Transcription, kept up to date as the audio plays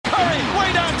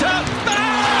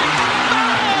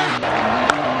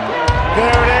There it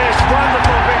is.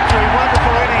 Wonderful victory.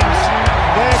 Wonderful innings.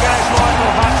 There goes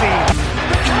Michael Hussey.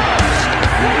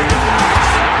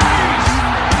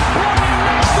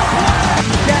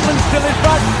 Gatlin's still in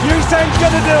front. Usain's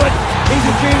going to do it. He's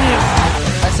a genius.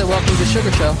 I said welcome to the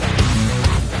Sugar Show.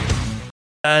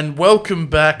 And welcome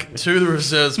back to the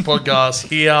Reserves podcast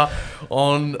here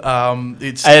on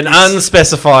it's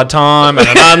unspecified time and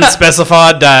an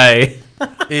unspecified day.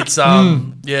 It's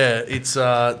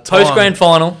Post grand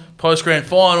final. Post grand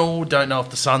final. Don't know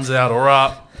if the sun's out or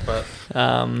up, but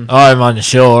I'm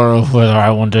unsure of whether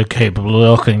I want to keep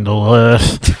looking to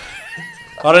left.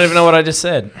 I don't even know what I just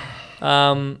said.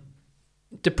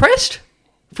 Depressed?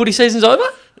 Footy season's over?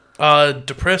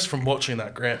 depressed from watching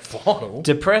that grand final.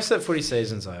 Depressed that footy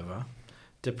season's over.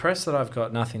 Depressed that I've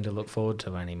got nothing to look forward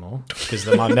to anymore because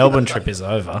my Melbourne trip is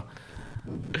over.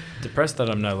 Depressed that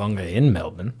I'm no longer in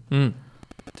Melbourne.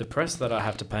 Depressed that I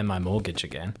have to pay my mortgage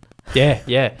again. Yeah,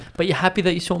 yeah. But you're happy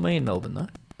that you saw me in Melbourne, though?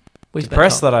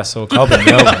 Depressed that I saw Cobb in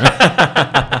Melbourne.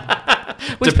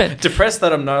 Depressed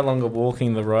that I'm no longer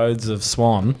walking the roads of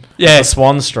Swan. Yeah.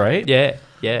 Swan Street. Yeah,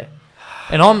 yeah.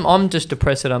 And I'm just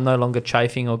depressed that I'm no longer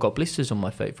chafing or got blisters on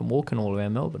my feet from walking all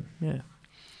around Melbourne. Yeah.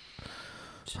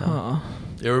 So.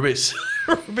 You're a bit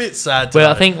sad today.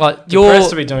 Well, I think like depressed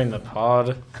to be doing the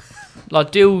pod.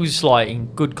 Like Dill's like in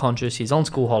good conscience. He's on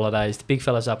school holidays. The big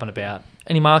fella's up and about.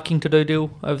 Any marking to do,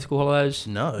 Dill, over school holidays?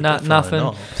 No, nothing.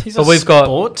 Not. He's but a we've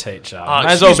sport teacher.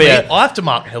 May as well be I have to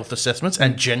mark health assessments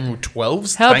and general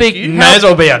 12s. How big? You. May as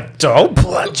well be a dog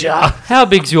plunger. How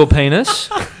big's your penis?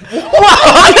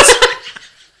 What?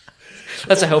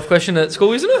 That's a health question at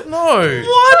school, isn't it? No.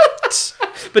 What?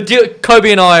 But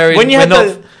Kobe and I are in...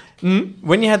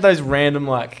 When you had those random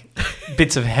like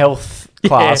bits of health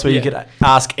class where you could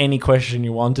ask any question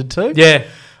you wanted to. Yeah.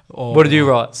 Or what did you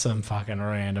write? Some fucking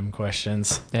random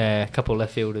questions. Yeah, a couple of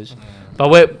left fielders.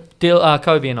 But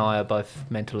Kobe and I are both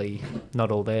mentally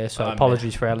not all there, so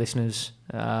apologies for our listeners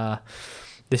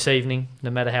this evening. No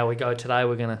matter how we go today,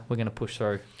 we're gonna push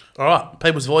through. All right,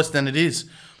 people's voice. Then it is.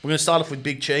 We're going to start off with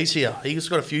Big Cheese here. He's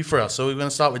got a few for us, so we're going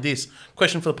to start with this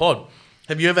question for the pod.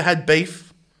 Have you ever had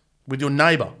beef with your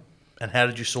neighbour, and how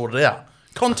did you sort it out?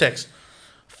 Context: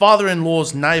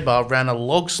 father-in-law's neighbour ran a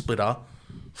log splitter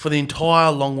for the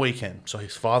entire long weekend. So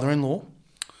his father-in-law,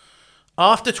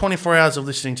 after 24 hours of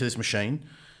listening to this machine,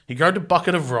 he grabbed a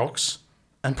bucket of rocks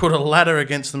and put a ladder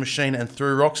against the machine and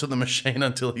threw rocks at the machine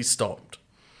until he stopped.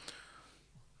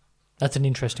 That's an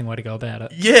interesting way to go about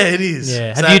it. Yeah, it is.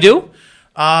 Yeah. Have you do?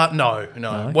 No.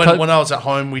 When I was at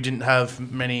home, we didn't have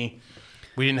any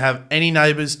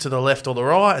neighbours to the left or the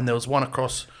right, and there was one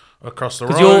across the road. Because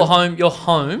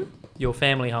your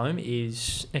family home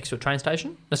is next to a train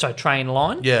station. Sorry, train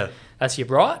line. Yeah. That's your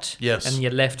right. Yes. And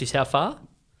your left is how far?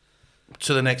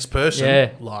 To the next person. Yeah.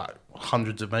 Like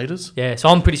hundreds of metres. Yeah. So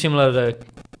I'm pretty similar to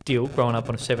Dill, growing up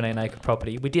on a 17-acre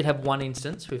property. We did have one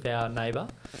instance with our neighbour.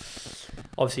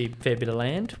 Obviously, a fair bit of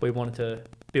land. We wanted to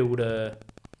build a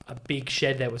big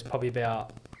shed that was probably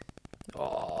about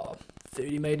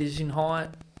 30 metres in height.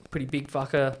 Pretty big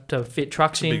fucker to fit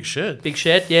trucks in. Big shed. Big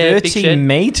shed, yeah. 30 big shed.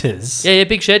 metres? Yeah,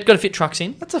 big shed. Got to fit trucks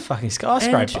in. That's a fucking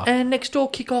skyscraper. And next door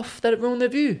kick off that it ruined their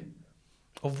view.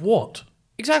 Of what?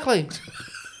 Exactly.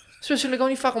 Especially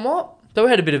going, you fucking what? So we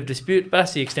had a bit of a dispute, but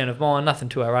that's the extent of mine. Nothing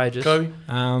too outrageous. Go.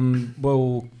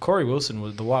 Well, Corey Wilson,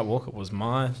 the White Walker, was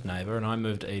my neighbour, and I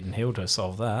moved to Eden Hill to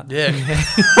solve that. Yeah.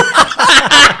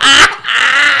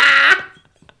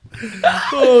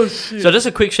 Oh, shit. So just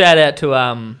a quick shout out to,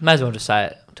 may as well just say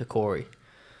it, to Corey.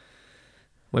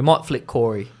 We might flick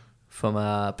Corey from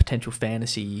a potential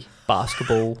fantasy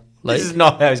basketball league. This is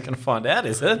not how he's going to find out,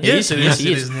 is it? Yes, it is.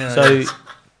 He is. Yeah. So,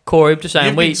 Corey, just saying,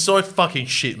 You've been so fucking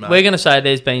shit, mate. We're going to say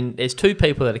there's two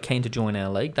people that are keen to join our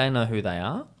league. They know who they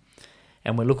are.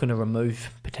 And we're looking to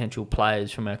remove potential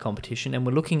players from our competition. And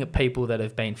we're looking at people that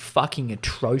have been fucking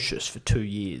atrocious for 2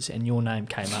 years. And your name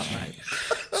came up, mate.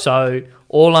 So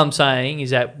all I'm saying is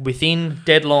that within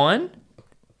deadline,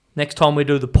 next time we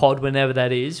do the pod, whenever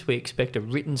that is, we expect a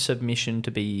written submission to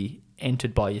be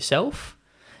entered by yourself,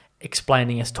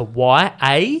 explaining as to why,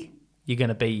 A, you're going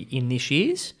to be in this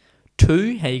year's,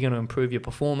 2, how you're going to improve your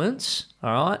performance,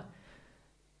 all right?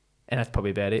 And that's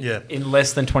probably about it. Yeah. In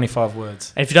less than 25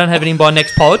 words. And if you don't have it in by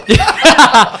next pod,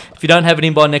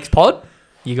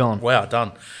 you're gone. Wow,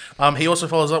 done. He also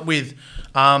follows up with,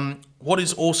 what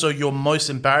is also your most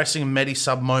embarrassing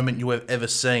Medi-Sub moment you have ever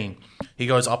seen? He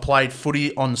goes, I played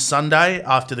footy on Sunday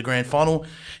after the grand final.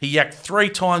 He yacked 3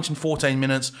 times in 14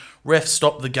 minutes. Ref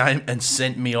stopped the game and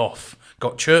sent me off.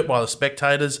 Got chirped by the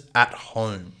spectators at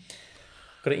home.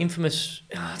 Got an infamous,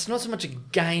 it's not so much a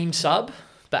game sub,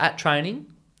 but at training,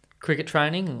 cricket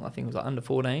training, I think it was like under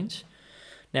 14s,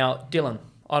 Now, Dylan,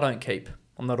 I don't keep.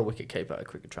 I'm not a wicket keeper at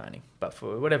cricket training, but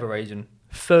for whatever reason,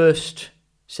 first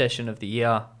session of the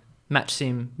year, match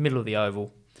sim, middle of the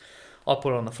oval. I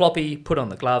put on the floppy, put on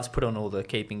the gloves, put on all the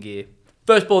keeping gear.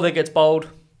 First ball that gets bowled,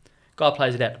 guy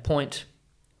plays it out to point,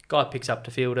 guy picks up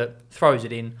to field it, throws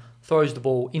it in, throws the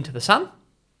ball into the sun.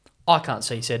 I can't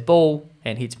see said ball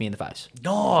and hits me in the face.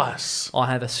 Nice.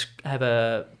 I have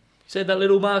a see that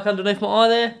little mark underneath my eye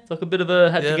there? It's like a bit of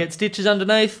a had to get stitches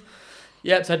underneath.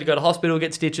 Yep, so I had to go to hospital,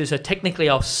 get stitches. So technically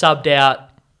I was subbed out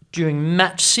during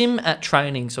match sim at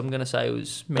training. So I'm going to say it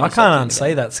was... I can't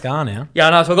unsee that scar now. Yeah, I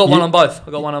know. So I got one on both.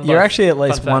 You're actually at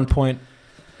least 1 point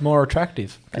more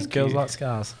attractive because girls like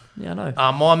scars. Yeah, I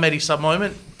know. My Medi sub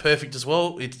moment, perfect as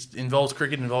well. It involves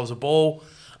cricket, involves a ball.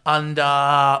 Under,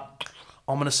 I'm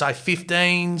going to say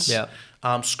 15s. Yeah.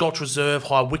 Scotch Reserve,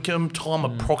 High Wycombe, time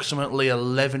approximately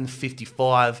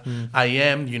 11:55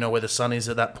 a.m. You know where the sun is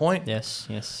at that point. Yes.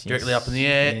 Directly up in the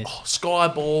air. Yes. Oh, sky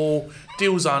ball.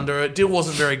 Dill's under it. Dill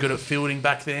wasn't very good at fielding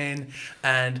back then.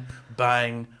 And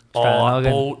bang,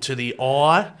 ball to the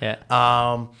eye.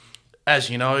 Yeah. As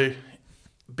you know,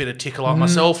 bit of tickle like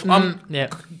myself. I'm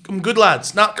good,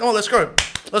 lads. No, come on, let's go.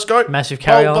 Let's go. Massive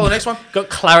carry on. Ball the next one. Got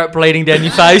claret bleeding down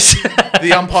your face.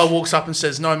 The umpire walks up and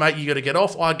says, "No, mate, you got to get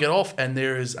off." I get off, and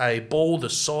there is a ball the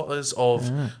size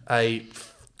of a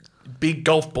big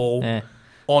golf ball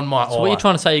on my eye. So what you're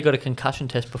trying to say? You got a concussion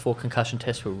test before concussion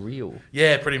tests were real.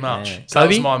 Yeah, pretty much. Yeah. So that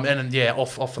was my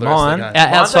off for the rest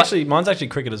of the game. Mine's actually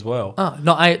cricket as well. Oh,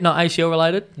 not ACL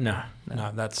related. No,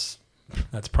 that's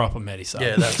proper medicine.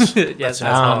 Yeah, that's That's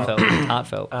heartfelt.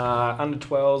 Heartfelt. Under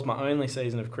 12s, my only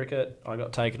season of cricket, I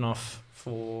got taken off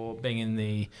for being in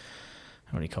the,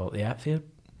 what do you call it, the outfield.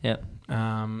 Yeah.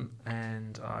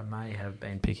 And I may have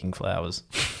been picking flowers.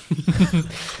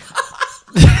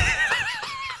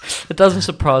 It doesn't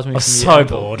surprise me. I was so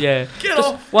bored. Yeah. Get Just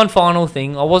off. one final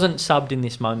thing. I wasn't subbed in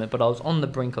this moment, but I was on the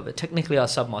brink of it. Technically, I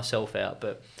subbed myself out,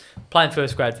 but playing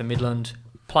first grade for Midland,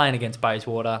 playing against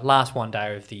Bayswater, last one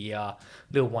day of the year,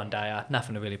 little one dayer,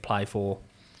 nothing to really play for.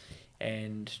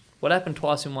 And what happened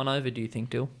twice in one over, do you think,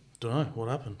 Dill? Don't know what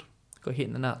happened. Got hit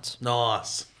in the nuts.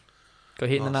 Nice. Got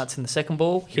hit in the nuts in the second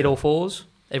ball, hit all fours.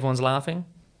 Everyone's laughing.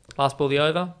 Last ball of the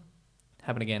over,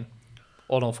 happened again.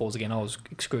 All fours again. I was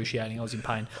excruciating. I was in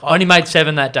pain. I only made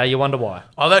 7 that day. You wonder why?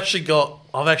 I've actually got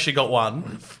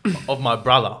one of my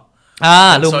brother.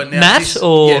 Little Matt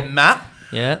or Matt.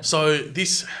 yeah. So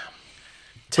this.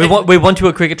 We want you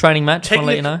a cricket training match. Want to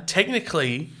let you know.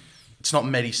 Technically, it's not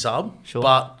Medi sub, Sure.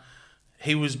 but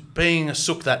he was being a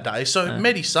sook that day. So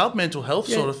Medi sub, mental health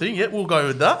sort of thing. Yeah, we'll go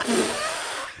with that.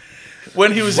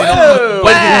 When he was when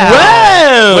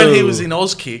he was in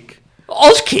Auskick,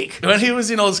 when he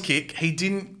was in Auskick, he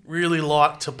didn't really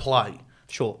like to play.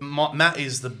 Sure. Matt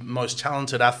is the most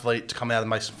talented athlete to come out of the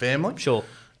Mason family. Sure.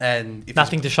 And if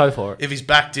Nothing to show for it. if his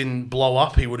back didn't blow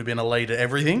up, he would have been a lead at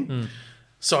everything.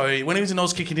 So when he was in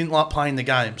Auskick, he didn't like playing the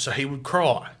game. So he would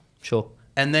cry. Sure.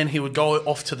 And then he would go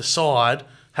off to the side,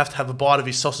 have to have a bite of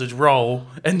his sausage roll,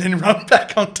 and then run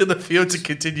back onto the field to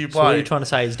continue So what playing. you're trying to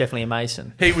say is definitely a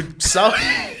Mason. He would sub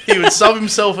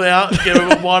himself out, get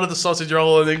a bite of the sausage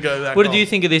roll, and then go back. What did on. you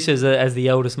think of this as the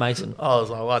eldest Mason? I was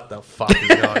like, what the fuck is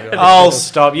going on? Oh,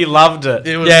 stop. You loved it.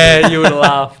 It was Yeah, you would have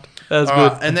laughed. That was All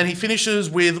good. right, and then he finishes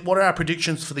with, what are our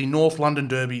predictions for the North London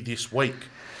Derby this week?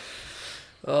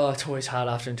 Oh, it's always hard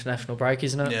after international break,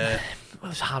 isn't it? Yeah. It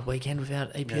was a hard weekend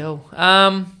without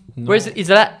EPL. Where is it? Is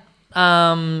that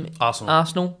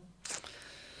Arsenal?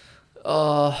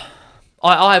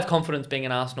 I have confidence being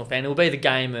an Arsenal fan. It will be the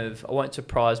game of, it won't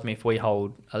surprise me if we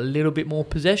hold a little bit more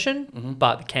possession,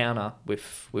 but the counter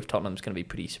with Tottenham is going to be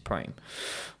pretty supreme.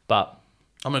 But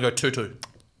I'm going to go 2-2.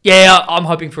 yeah, I'm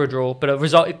hoping for a draw, but a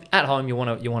result at home you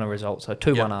want a result. So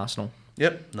 2-1 Arsenal.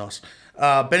 Yep, nice.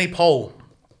 Benny Pole.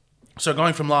 So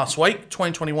going from last week,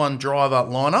 2021 driver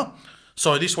liner.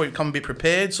 So this week, come a bit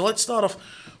prepared. So let's start off.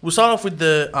 We'll start off with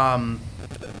the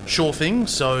sure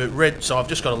things. So I've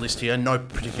just got a list here, no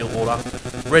particular order.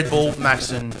 Red Bull,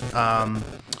 Maxon,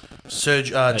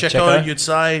 Serge, Checo, you'd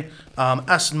say.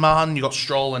 Aston Martin, you got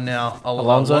Stroll and now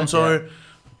Alonso.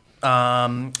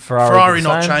 Ferrari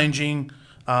not changing.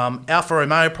 Alfa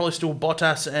Romeo probably still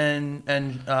Bottas and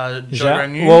Joe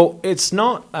Granu. Well, it's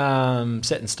not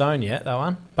set in stone yet, that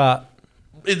one, but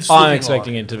I'm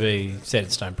expecting it to be set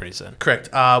in stone pretty soon. Correct.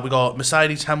 We got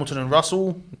Mercedes, Hamilton, and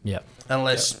Russell. Yep.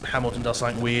 Unless Hamilton does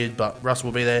something weird, but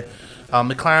Russell will be there.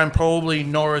 McLaren probably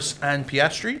Norris and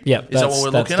Piastri. Yep. Is that what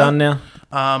we're looking done at?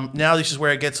 now. Now this is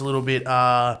where it gets a little bit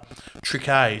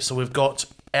tricky. So we've got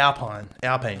Alpine.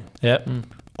 Yep.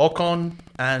 Ocon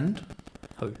and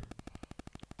Who?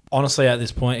 Honestly, at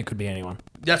this point, it could be anyone.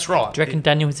 That's right. Do you reckon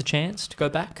Daniel has a chance to go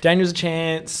back? Daniel's a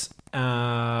chance.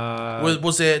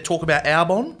 Was there talk about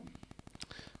Albon?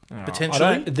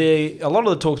 Potentially? A lot of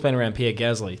the talk's been around Pierre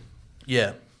Gasly,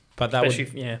 Yeah. but that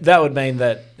Especially, that would mean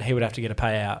that he would have to get a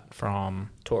payout from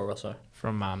Toro Rosso.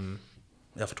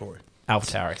 AlphaTauri.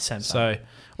 AlphaTauri. Same So,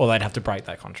 or they'd have to break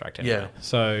that contract anyway. Yeah.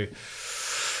 So,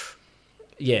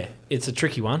 yeah, it's a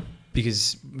tricky one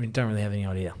because we don't really have any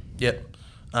idea. Yep.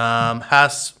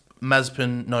 Haas,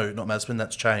 Mazepin. No, not Mazepin.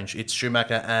 That's changed. It's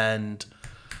Schumacher and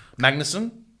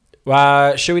Magnussen.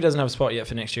 Shuey doesn't have a spot yet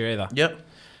for next year either. Yep.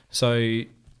 So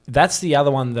that's the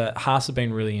other one that Haas have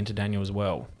been really into Daniel as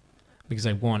well because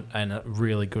they want a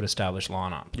really good established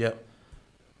lineup Yep.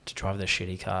 to drive their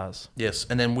shitty cars. Yes.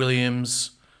 And then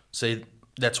Williams. See,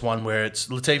 that's one where it's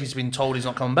Latifi's been told he's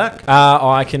not coming back.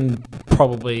 I can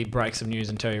probably break some news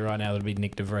and tell you right now that it'll be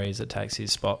Nick De Vries that takes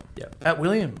his spot. At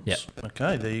Williams. Yep.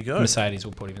 Okay, there you go. Mercedes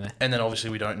will put him there. And then obviously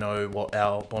we don't know what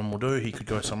Albon will do. He could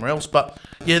go somewhere else. But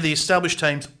yeah, the established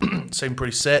teams seem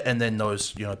pretty set. And then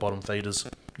those, bottom feeders,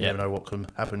 you Yep. never know what can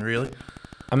happen really.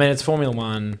 I mean, it's Formula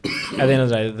One. At the end of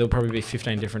the day, there'll probably be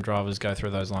 15 different drivers go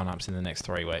through those lineups in the next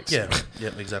 3 weeks. Yeah,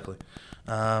 exactly.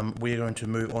 We're going to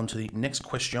move on to the next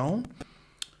question.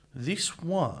 This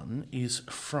one is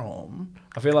from...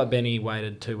 I feel like Benny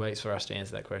waited 2 weeks for us to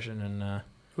answer that question, and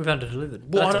We've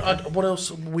under-delivered. Well, what else?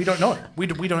 We don't know. We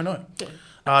don't know.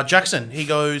 Jackson, he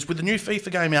goes, with the new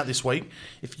FIFA game out this week,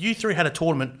 if you three had a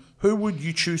tournament, who would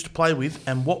you choose to play with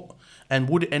and what? And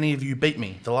would any of you beat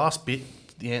me? The last bit,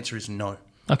 the answer is no.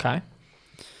 Okay.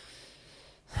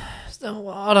 So,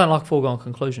 I don't like foregone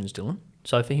conclusions, Dylan.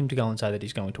 So for him to go and say that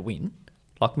he's going to win,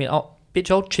 like me, I'll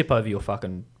chip over your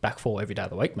fucking back four every day of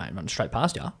the week, mate, running straight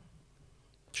past you.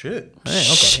 Shit. Yeah, I've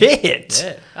got shit.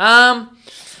 it. Yeah.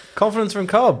 Confidence from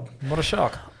Cobb. What a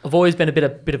shock. I've always been a bit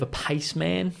of a pace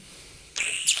man.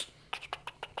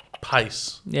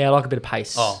 Pace. Yeah, I like a bit of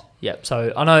pace. Oh. Yep.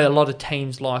 So I know a lot of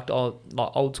teams liked like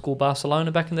old school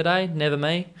Barcelona back in the day. Never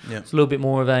me. Yeah. It's a little bit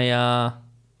more of a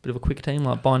bit of a quicker team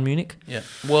like Bayern Munich. Yeah.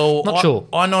 Well, Not sure.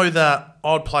 I know that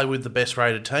I'd play with the best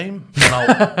rated team and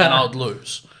I'd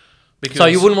lose. Because So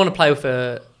you wouldn't want to play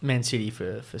with Man City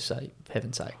for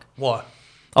heaven's sake. Why?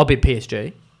 I'll be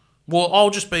PSG. Well, I'll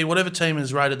just be whatever team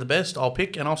is rated the best, I'll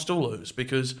pick, and I'll still lose.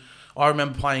 Because I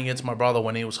remember playing against my brother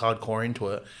when he was hardcore into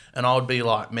it, and I would be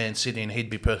like Man City and he'd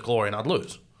be Perth Glory, and I'd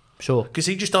lose. Sure. Because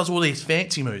he just does all these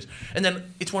fancy moves. And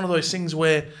then it's one of those things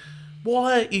where,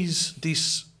 why is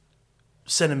this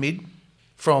centre mid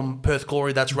from Perth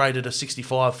Glory that's rated a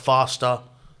 65 faster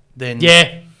than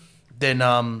Yeah. Kevin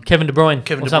De Bruyne.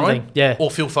 De or something. Bruyne? Yeah. Or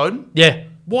Phil Foden? Yeah.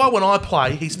 Why, when I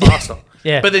play, he's faster?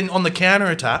 Yeah. But then on the counter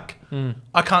attack,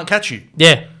 I can't catch you.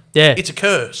 Yeah. Yeah. It's a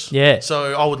curse. Yeah.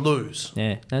 So I would lose.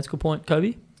 Yeah. That's a good point,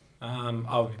 Kobe.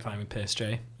 I would be playing with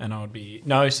PSG, and I would be...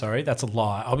 No, sorry, that's a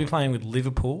lie. I'll be playing with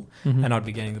Liverpool, and I'd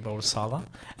be getting the ball to Salah,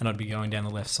 and I'd be going down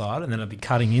the left side, and then I'd be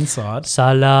cutting inside,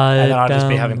 Salah. and then I'd just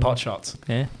be having pot shots.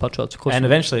 Yeah, pot shots, of course. And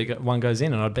eventually one goes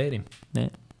in, and I'd beat him. Yeah.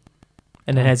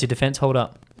 And then how's your defence hold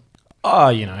up?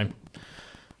 Oh,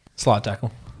 slide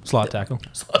tackle. Slide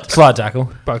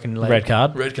tackle. Broken leg. Red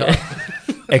card. Red card.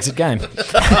 Exit game.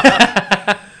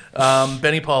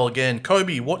 Benny Pole again.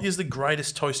 Kobe, what is the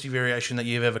greatest toasty variation that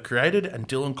you've ever created? And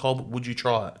Dylan Cobb, would you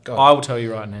try it? Go. I will tell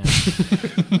you right now.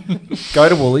 Go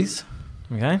to Woolies,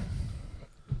 okay?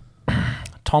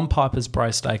 Tom Piper's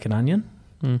braised steak and onion.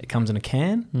 It comes in a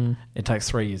can. It takes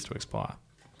 3 years to expire.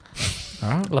 All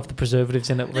right. Love the preservatives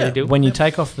in it. Yeah. Really do. When you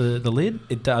take off the lid,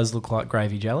 it does look like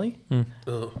gravy jelly.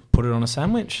 Ugh. Put it on a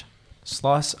sandwich.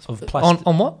 Slice of plastic.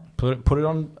 On what? Put it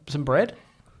on some bread.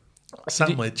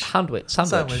 Sandwich.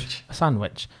 Sandwich. A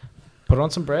sandwich. Put it on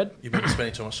some bread. You've been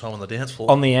spending too much time on the dance floor.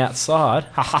 On the outside.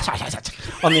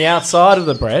 On the outside of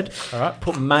the bread, all right,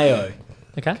 put mayo.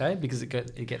 Okay. Okay, because it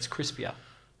gets crispier.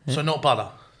 So not butter.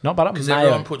 Not butter, Because mayo.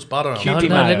 everyone puts butter on it. No, Kewpie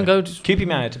no, mayo. let him go. Kewpie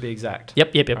mayo to be exact.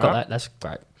 Yep. Got Alright. that. That's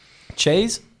great.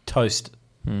 Cheese, toast.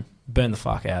 Burn the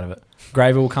fuck out of it.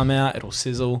 Gravy will come out. It'll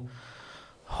sizzle.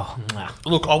 Oh, mwah.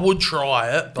 Look, I would try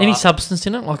it, but Any substance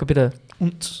in it, like a bit of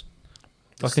it's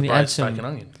can the you add braised steak some- and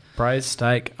onion. Braised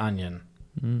steak, onion.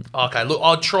 Okay, look,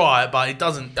 I'd try it, but it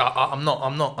doesn't. I'm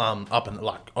not up and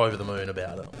like over the moon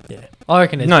about it. Yeah. I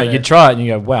reckon there's No, better, you try it and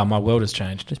you go, wow, my world has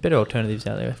changed. there's better alternatives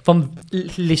out there. From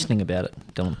listening about it,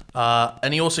 Dylan.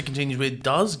 And he also continues with,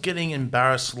 does getting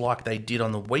embarrassed like they did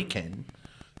on the weekend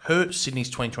hurt Sydney's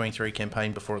 2023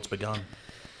 campaign before it's begun?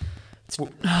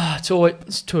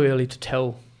 It's too early to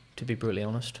tell, to be brutally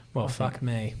honest. Well, fuck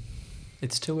me.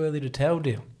 It's too early to tell,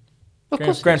 deal. Of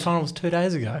course. Grand final was 2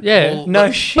 days ago. Yeah. Well, No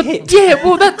but- shit. Yeah,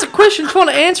 well, that's a question. Trying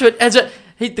to answer it as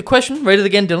The question, read it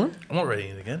again, Dylan. I'm not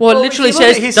reading it again. Well, it Well, literally if you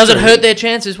look says, at does it history- hurt their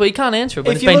chances? Well, you can't answer it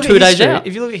when it's you been look 2 at days history- out.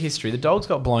 If you look at history, the Dogs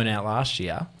got blown out last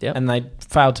year, Yep. and they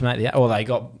failed to make they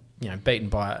got beaten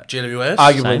by GWS,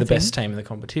 arguably Same the thing. best team in the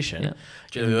competition Yeah.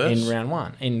 GWS. in round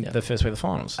one, in the first week of the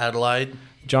finals. Adelaide.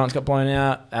 Giants got blown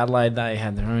out. Adelaide, they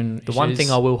had their own The one issues.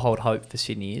 thing I will hold hope for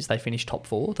Sydney is they finished top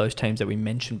 4. Those teams that we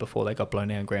mentioned before they got blown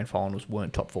out in grand finals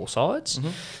weren't top 4 sides.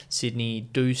 Sydney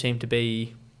do seem to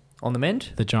be on the mend.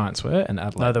 The Giants were, and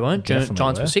Adelaide. No, they weren't. definitely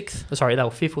Giants were. were 6th. Sorry, they were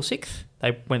 5th or 6th.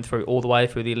 They went through all the way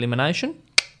through the elimination.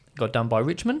 Got done by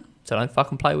Richmond. So don't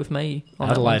fucking play with me on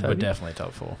Adelaide that were one, Toby. definitely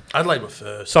top 4. Adelaide were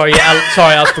first. Sorry,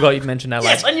 I forgot you mentioned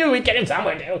Adelaide. I knew we'd get him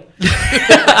somewhere, Dale.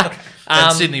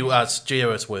 And Sydney,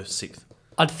 GWS were 6th.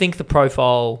 I think the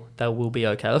profile, they will be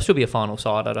okay. They'll still be a final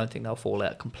side. I don't think they'll fall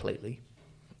out completely.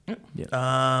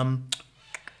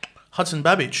 Hudson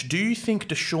Babbage, do you think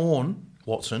Deshaun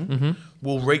Watson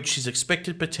will reach his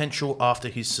expected potential after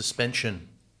his suspension?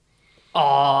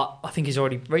 I think he's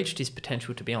already reached his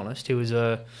potential, to be honest. He was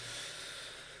one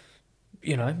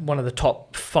of the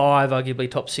top 5,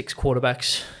 arguably top 6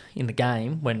 quarterbacks in the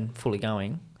game when fully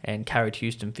going, and carried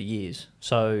Houston for years.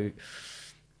 So,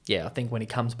 yeah, I think when he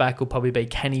comes back, it'll probably be,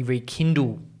 can he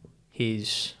rekindle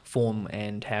his form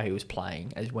and how he was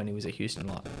playing as when he was at Houston?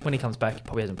 Like, when he comes back, he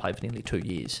probably hasn't played for nearly 2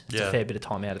 years. It's a fair bit of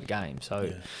time out of the game.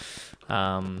 So,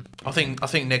 I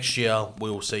think next year we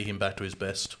will see him back to his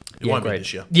best. It won't be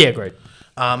this year. Yeah, great.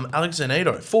 Alex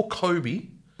Zanito, for Kobe,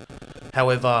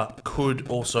 however, could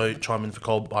also chime in for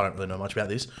Cole. I don't really know much about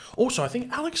this. Also, I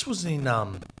think Alex was in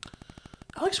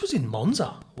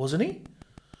Monza, wasn't he?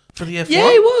 For the F1?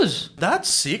 Yeah, he was. That's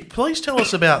sick. Please tell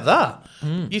us about that.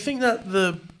 You think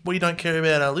that we don't care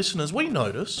about our listeners? We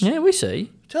notice. Yeah, we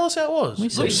see. Tell us how it was. We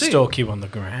Looks see. sick. Stalk you on the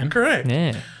gram. Correct.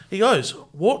 Yeah. He goes,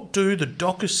 what do the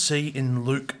Dockers see in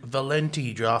Luke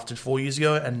Valenti, drafted 4 years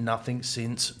ago and nothing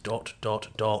since ... Well,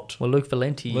 Luke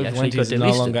Valenti Luke actually got Valenti's no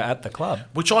delisted. longer at the club.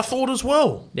 Which I thought as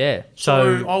well. Yeah.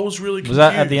 So I was really Was confused.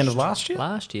 that at the end of last year?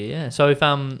 Last year, yeah. So if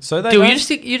So they Dill, don't-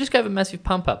 you just gave a massive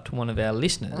pump up to one of our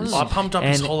listeners. I pumped up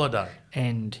his holiday.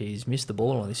 And he's missed the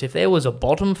ball on this. If there was a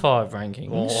bottom 5 rankings,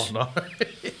 Oh, no.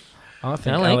 I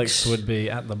think Alex would be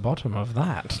at the bottom of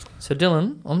that. So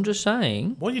Dylan, I'm just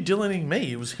saying, What are you Dylaning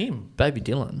me? It was him. baby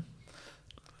Dylan.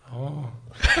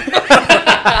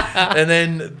 And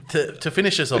then to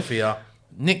finish us off here,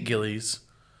 Nick Gillies.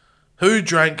 Who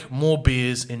drank more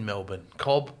beers in Melbourne,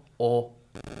 Cobb or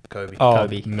Kobe? Oh,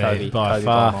 Kobe, me, Kobe, by Kobe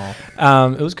far. by a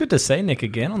mile. It was good to see Nick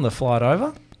again on the flight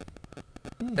over.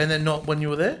 And then not when you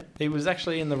were there? He was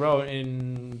actually in the row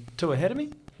in 2 ahead of me.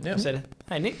 Yeah. I said,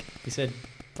 "Hey Nick," he said,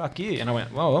 "Fuck you," and I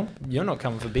went, "Well, you're not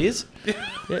coming for beers." Yeah,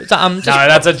 so, just, No,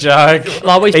 that's a joke.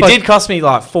 like we It spoke, did cost me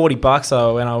like $40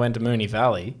 though when I went to Moonee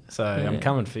Valley, so I'm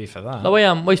coming for you for that.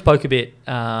 like we spoke a bit.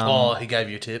 He gave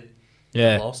you a tip.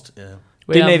 yeah, Lost. Yeah.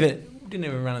 we, didn't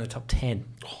even run in the top 10,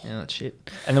 Yeah, that's shit.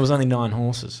 and there was only 9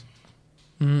 horses.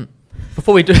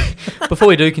 Before we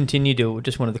do continue, Dill,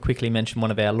 just wanted to quickly mention one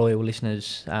of our loyal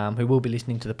listeners who will be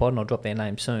listening to the pod, and I'll drop their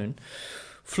name soon.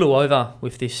 Flew over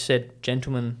with this said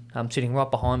gentleman sitting right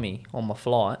behind me on my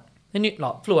flight, and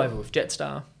flew over with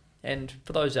Jetstar. And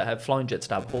for those that have flown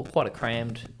Jetstar before, quite a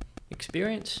crammed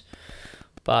experience.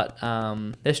 But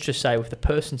let's just say with the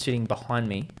person sitting behind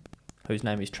me, whose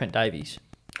name is Trent Davies.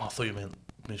 I thought you meant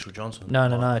Mitchell Johnson.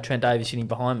 No. Trent Davies sitting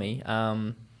behind me.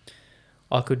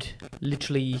 I could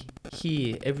literally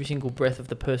hear every single breath of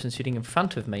the person sitting in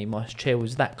front of me. My chair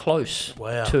was that close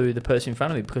to the person in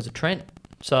front of me because of Trent.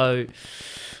 So,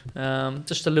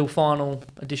 just a little final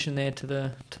addition there to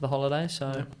the holiday.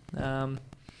 So,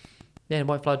 it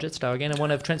won't fly Jetstar again. I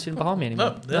won't have Trent sitting behind me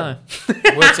anymore. No.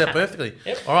 Works out perfectly.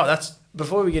 Yep. All right, that's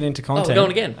Before we get into we're content,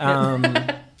 going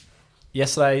again.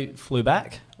 Yesterday flew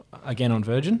back again on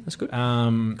Virgin. That's good.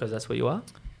 Um, Because that's what you are.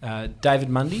 David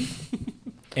Mundy,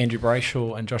 Andrew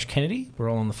Brayshaw, and Josh Kennedy were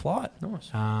all on the flight.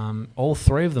 Nice. All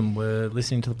 3 of them were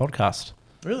listening to the podcast.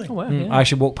 really Oh, wow. I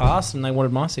actually walked past and they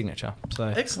wanted my signature. So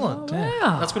excellent.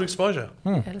 Wow. That's good exposure.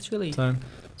 Yeah, that's really So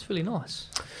nice.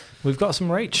 we've got some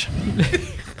reach.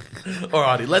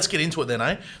 Alrighty, let's get into it then,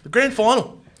 eh? The grand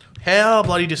final. How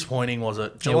bloody disappointing was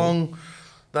it? Geelong,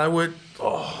 they were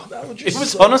just It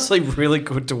was honestly really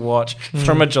good to watch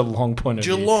from a Geelong point of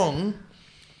view. Geelong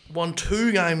won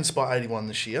 2 games by 81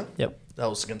 this year. Yep. That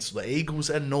was against the Eagles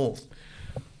and North.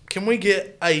 Can we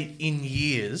get in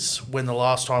years when the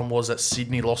last time was that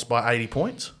Sydney lost by 80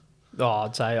 points? Oh,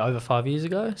 I'd say over 5 years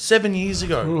ago. 7 years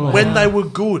ago, when they were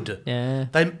good. Yeah.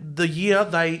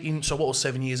 So what was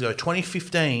 7 years ago?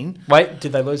 2015. Wait,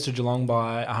 did they lose to Geelong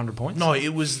by 100 points? No,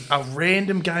 it was a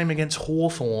random game against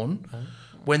Hawthorn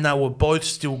when they were both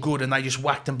still good and they just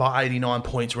whacked them by 89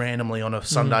 points randomly on a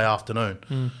Sunday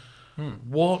afternoon.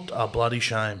 What a bloody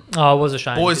shame. Oh, it was a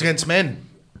shame. Boys against men.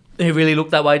 It really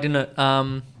looked that way, didn't it?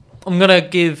 I'm going to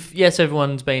give... Yes,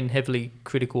 everyone's been heavily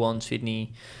critical on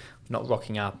Sydney not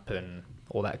rocking up and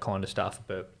all that kind of stuff,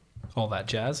 but... All that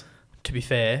jazz. To be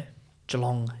fair,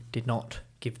 Geelong did not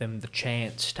give them the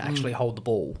chance to actually hold the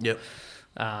ball. Yep.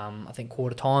 I think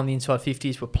quarter time, the inside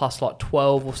 50s were plus like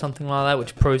 12 or something like that,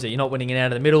 which proves that you're not winning it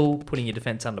out of the middle, putting your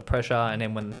defence under pressure, and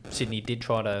then when Sydney did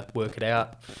try to work it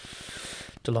out,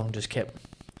 Geelong just kept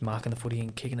marking the footy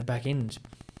and kicking it back in,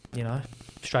 you know,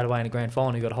 straight away in the grand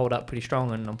final. You got to hold up pretty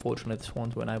strong, and unfortunately the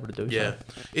Swans weren't able to do so. Yeah.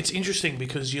 It's interesting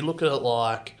because you look at it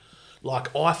like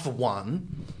I for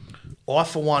one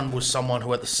was someone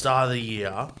who at the start of the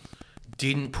year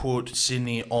didn't put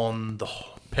Sydney on the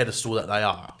pedestal that they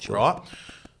are, right?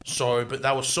 So, but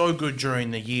they were so good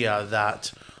during the year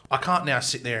that I can't now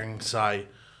sit there and say,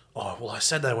 oh, well, I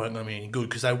said they weren't going to be any good,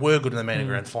 because they were good in the Manning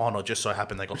Grand Final. It just so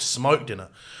happened they got smoked in it.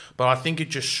 But I think it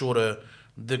just sort of,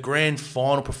 the Grand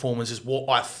Final performance is what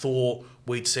I thought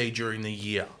we'd see during the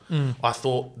year. I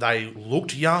thought they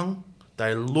looked young.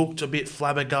 They looked a bit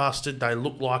flabbergasted. They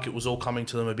looked like it was all coming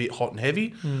to them a bit hot and heavy,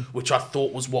 which I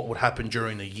thought was what would happen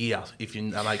during the year, if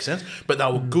that makes sense. But they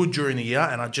were good during the year,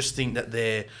 and I just think that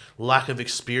their lack of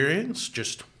experience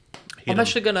just hit I'm them.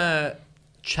 actually going to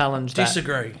challenge that.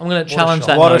 Disagree. I'm going to challenge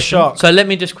that What a notion. shock. So let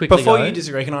me just quickly Before go. you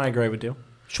disagree, can I agree with Dill?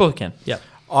 Sure you can. Yeah.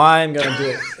 I'm going to do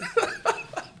it.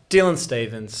 Dylan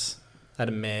Stevens had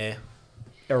a mare.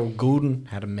 Errol Goulden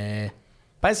had a mare.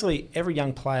 Basically, every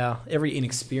young player, every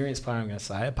inexperienced player, I'm going to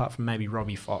say, apart from maybe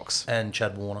Robbie Fox. And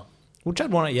Chad Warner. Well,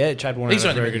 Chad Warner He's had a only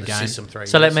very been in good the game. system 3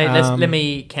 So years. let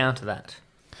me counter that.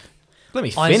 Let me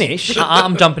finish.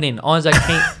 I'm jumping in. Isaac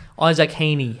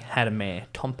Heaney had a mare.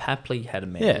 Tom Papley had a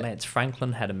mare. Yeah. Lance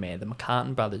Franklin had a mare. The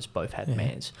McCartan brothers both had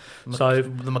mares. So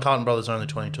the McCartan brothers are only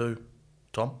 22.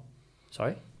 Tom?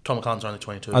 Sorry? Tom McCartan's only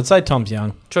 22. I'd say Tom's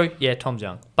young. True. Yeah, Tom's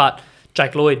young. But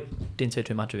Jake Lloyd didn't see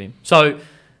too much of him. So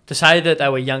to say that they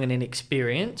were young and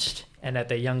inexperienced and that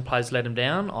their young players let them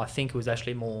down, I think it was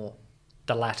actually more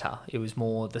the latter. It was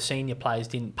more the senior players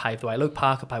didn't pave the way. Luke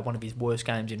Parker played one of his worst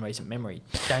games in recent memory.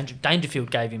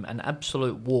 Dangerfield gave him an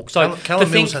absolute walk. So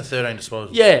Callum Mills had 13 disposals.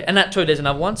 Yeah, and that too, there's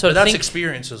another one. So But that's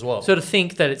experience as well. So to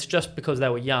think that it's just because they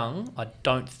were young, I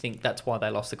don't think that's why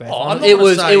they lost the grand I'm final. not It gonna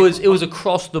was say- it was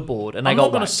across the board, and they I'm got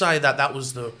not going whacked. to say that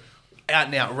was the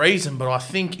out-and-out reason, but I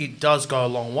think it does go a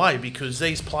long way, because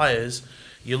these players,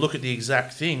 you look at the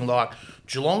exact thing, like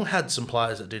Geelong had some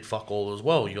players that did fuck all as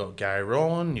well. You got Gary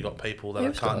Rowan, you got people that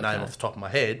I can't name off the top of my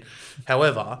head.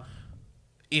 However,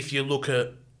 if you look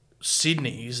at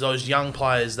Sydney's, those young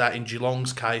players that in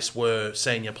Geelong's case were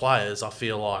senior players, I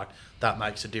feel like that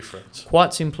makes a difference.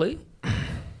 Quite simply,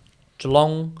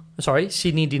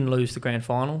 Sydney didn't lose the grand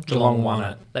final. Geelong won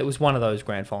it. It was one of those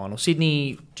grand finals.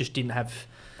 Sydney just didn't have...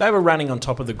 They were running on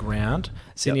top of the ground.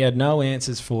 Sydney had no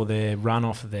answers for their run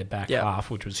off of their back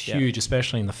half, which was huge,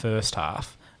 especially in the first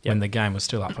half when the game was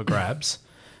still up for grabs.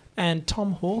 And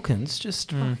Tom Hawkins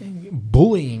just fucking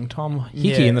bullying Tom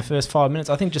Hickey in the first 5 minutes,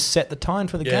 I think just set the tone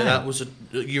for the game. Yeah, that was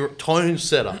a tone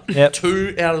setter. Yep.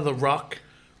 2 out of the ruck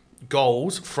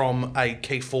goals from a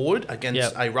key forward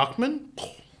against a ruckman.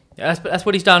 Yeah, that's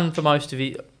what he's done for most of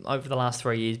it over the last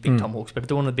 3 years, Big Tom Hawks. But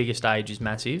doing the biggest stage is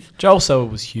massive. Joel Selwell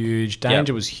was huge.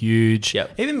 Danger was huge.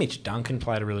 Yep. Even Mitch Duncan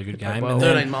played a really good game. well. And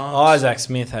then 13 marks. Isaac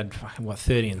Smith had,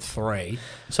 30 and 3.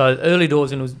 So early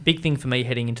doors, and it was a big thing for me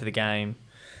heading into the game.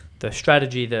 The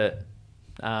strategy that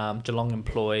Geelong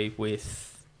deploy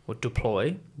with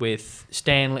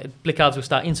Stanley. Blickards will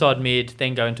start inside mid,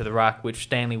 then go into the ruck, which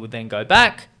Stanley would then go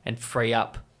back and free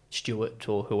up Stewart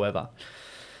or whoever.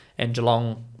 And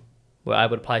Geelong were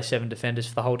able to play 7 defenders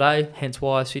for the whole day, hence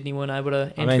why Sydney weren't able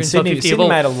to enter inside 50 Sydney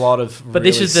made a lot of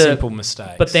simple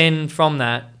mistakes. But then from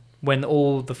that, when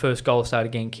all the first goals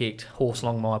started getting kicked, Horse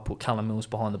Longmire put Callum Mills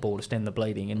behind the ball to stem the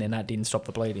bleeding, and then that didn't stop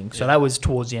the bleeding. So that was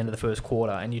towards the end of the first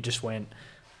quarter, and you just went,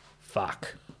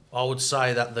 fuck. I would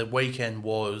say that the weekend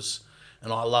was,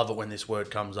 and I love it when this word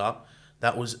comes up,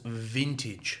 that was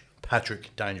vintage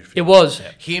Patrick Dangerfield. It was.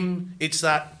 Him,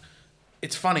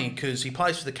 it's funny because he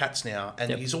plays for the Cats now,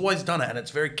 and he's always done it, and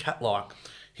it's very cat-like.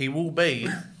 He will be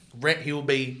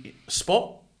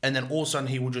spot, and then all of a sudden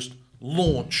he will just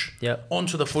launch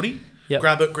onto the footy,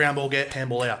 grab it, ground ball, get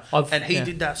handball out. And he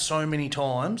did that so many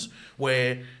times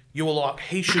where you were like,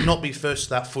 he should not be first to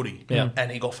that footy,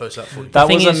 and he got first to that footy. That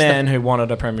was a man who wanted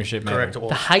a premiership medal. Correct, it was.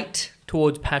 The hate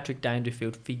towards Patrick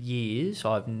Dangerfield for years,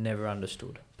 I've never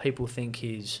understood. People think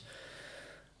he's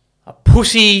a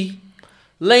pussy,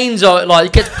 leans out,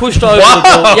 like gets pushed over the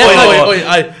ball.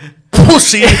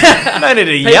 pussy. No need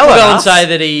to People yell go at and us. say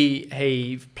that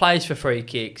he plays for free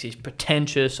kicks, he's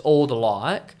pretentious, all the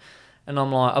like. And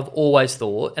I'm like, I've always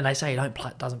thought, and they say he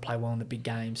doesn't play well in the big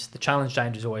games. The challenge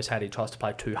James has always had, he tries to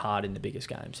play too hard in the biggest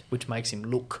games, which makes him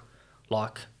look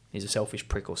like he's a selfish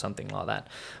prick or something like that.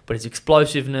 But his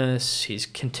explosiveness, his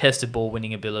contested ball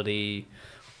winning ability,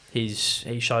 he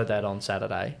showed that on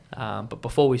Saturday. But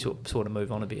before we sort of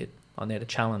move on a bit, I need to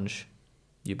challenge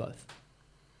you both.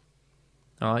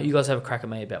 All right, you guys have a crack at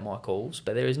me about my calls,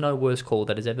 but there is no worse call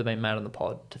that has ever been made on the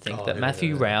pod to think that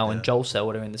Matthew Rao and Joel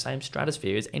Selwood are in the same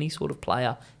stratosphere as any sort of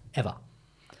player ever.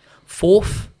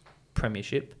 4th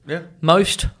premiership,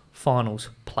 most finals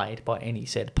played by any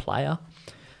said player.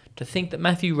 To think that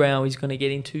Matthew Rao is going to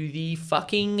get into the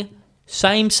fucking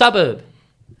same suburb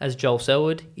as Joel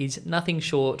Selwood is nothing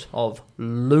short of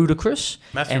ludicrous.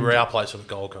 Matthew Rao plays for the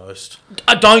Gold Coast.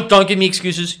 Don't give me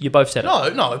excuses. You both said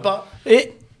it. No, but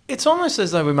It's almost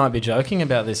as though we might be joking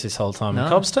about this whole time. No.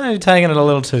 Cobb's taking it a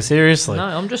little too seriously. No,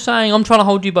 I'm just saying I'm trying to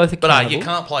hold you both accountable. But you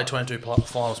can't play 22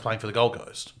 finals playing for the Gold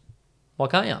Coast. Why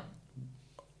can't you?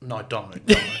 No, don't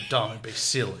be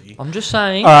silly. I'm just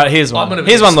saying. All right, here's one.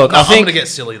 Here's one. Look, No, I I'm think going to get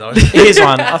silly though. here's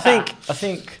one. I think.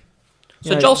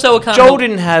 So Joel Selwood can't. Joel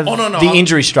didn't have no, the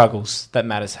injury struggles that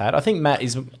Matt has had. I think Matt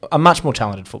is a much more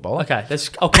talented footballer. Okay,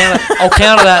 I'll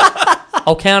counter that.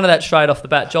 I'll counter that straight off the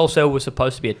bat. Joel Selwood was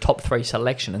supposed to be a top 3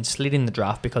 selection and slid in the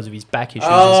draft because of his back issues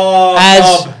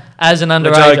as an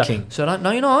underager. joking. So no,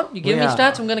 you're not. You give me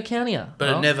stats, I'm going to counter you. But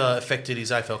it never affected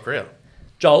his AFL career.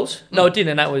 Joel's? No, it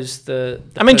didn't. That was the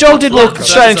I mean, Joel did walk luck.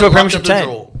 straight into a Luck premiership of the team.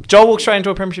 draw. Joel walked straight into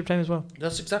a premiership team as well.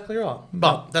 That's exactly right.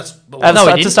 But that's... At No,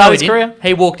 the he didn't. start No, of he his didn't. career?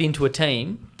 He walked into a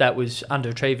team that was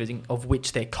underachievers, of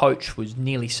which their coach was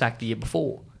nearly sacked the year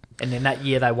before. And then that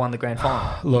year they won the grand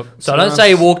final. Look, So I don't say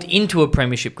he walked into a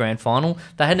premiership grand final.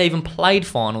 They hadn't even played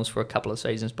finals for a couple of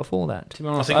seasons before that.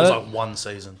 I think it was like one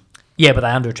season. Yeah, but they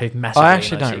underachieved massively. I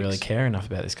actually in 06. don't really care enough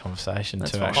about this conversation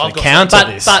That's to fine. actually I've got counter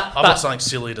something- this. but- I've got something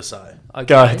silly to say. Okay.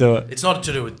 Go, do it. It's not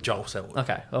to do with Joel Selwood.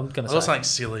 Okay, I'm going I've to got say. something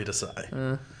silly to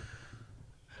say.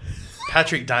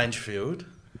 Patrick Dangerfield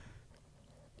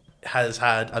has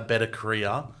had a better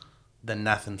career than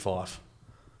Nathan Fyfe.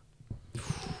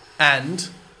 And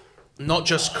not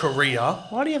just career,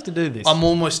 Why do you have to do this? I'm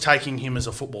almost taking him as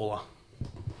a footballer.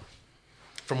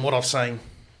 From what I've seen.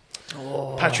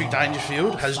 Patrick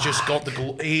Dangerfield has just got the...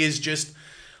 He is just...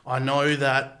 I know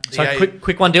that... So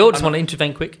quick one deal. Just I'm want to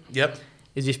intervene quick. Yep.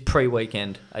 Is this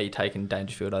pre-weekend? Are you taking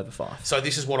Dangerfield over 5? So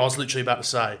this is what I was literally about to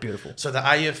say. Beautiful. So the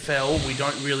AFL, we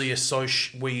don't really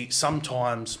associate... We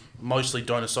sometimes mostly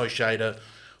don't associate it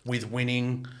with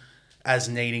winning as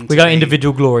needing We to go be-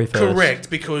 individual glory first. Correct,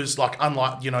 because like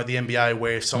unlike, the NBA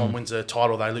where if someone wins a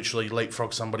title, they literally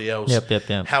leapfrog somebody else.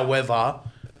 Yep. However,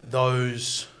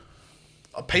 those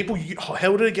people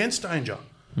held it against Danger.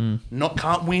 Not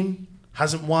can't win,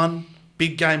 hasn't won,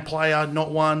 big game player,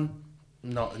 not won,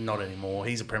 not anymore.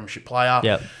 He's a premiership player.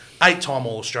 Yep. 8-time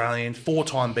All-Australian,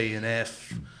 4-time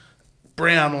BNF,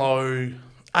 Brownlow,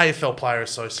 AFL Player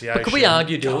Association. But could we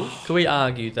argue, Dill? Could we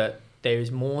argue that there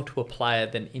is more to a player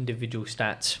than individual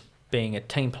stats, being a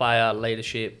team player,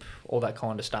 leadership, all that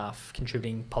kind of stuff,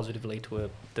 contributing positively to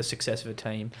the success of a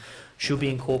team, should be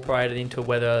incorporated into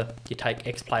whether you take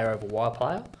X player over Y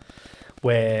player?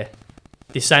 Where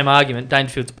this same argument,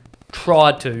 Dangerfield's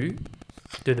tried to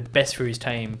do the best for his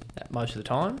team most of the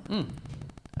time,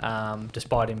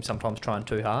 despite him sometimes trying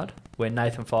too hard. Where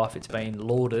Nathan Fyfe, it's been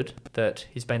lauded that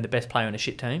he's been the best player in a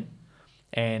shit team.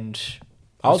 And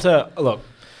look,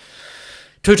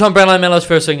 2-time Brownlow medalist,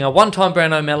 first thing, a 1-time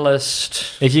Brownlow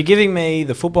medalist. if you're giving me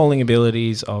the footballing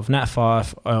abilities of Nat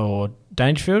Fyfe or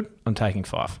Dangerfield, I'm taking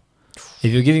Fyfe.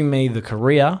 If you're giving me the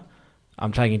career,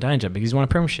 I'm taking Danger because he's won a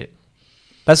premiership.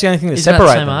 That's the only thing that Isn't that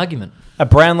separates the same them. argument? A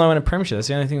Brownlow and a premiership, that's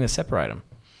the only thing that separate them.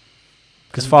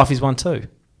 Because Fyfe is 1 too.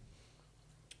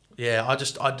 Yeah,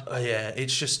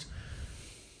 it's just...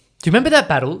 Do you remember that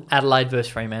battle, Adelaide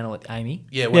versus Fremantle with Amy?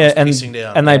 Yeah, we're just pissing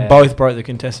down and they Yeah. both broke the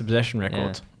contested possession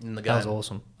records. in the game. That was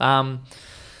awesome.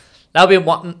 That'll be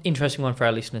one interesting one for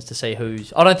our listeners to see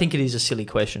who's... I don't think it is a silly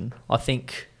question. I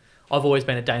think I've always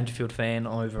been a Dangerfield fan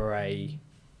over a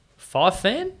Fyfe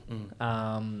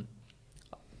fan.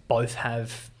 Both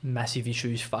have massive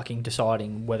issues fucking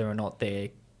deciding whether or not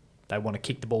they want to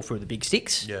kick the ball through the big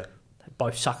sticks. Yeah. They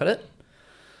both suck at it.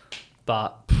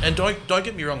 But And don't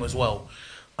get me wrong as well.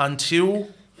 Until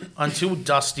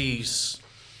Dusty's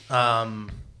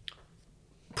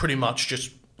pretty much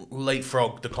just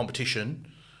leapfrog the competition,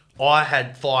 I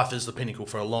had Fyfe as the pinnacle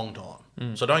for a long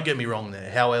time. So don't get me wrong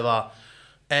there. However,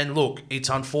 and look, it's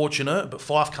unfortunate, but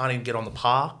Fyfe can't even get on the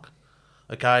park.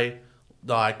 Okay,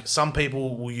 Like, some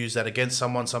people will use that against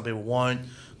someone, some people won't.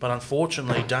 But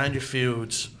unfortunately,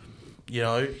 Dangerfield's,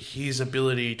 his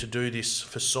ability to do this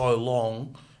for so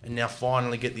long and now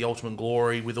finally get the ultimate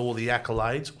glory with all the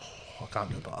accolades, I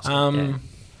can't go past it.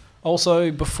 Also,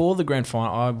 before the grand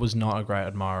final, I was not a great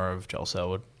admirer of Joel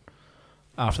Selwood.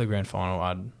 After the grand final,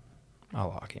 I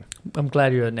like him. I'm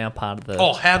glad you're now part of the...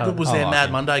 Oh, how good was I their like Mad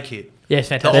him. Monday kit? Yes,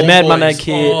 fantastic. The old Mad boys. Monday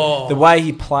kid, Oh. the way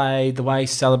he played, the way he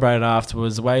celebrated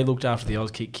afterwards, the way he looked after the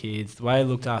Auskick kids, the way he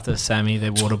looked after Sammy,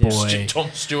 their water boy. Tom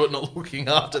Stewart not looking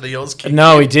after the Oz kid.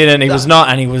 No, he didn't. He was not,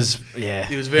 and he was,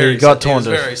 He was very, he got he was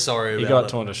torn to, very sorry about He got it.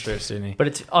 torn to strips, didn't he?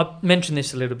 But I mentioned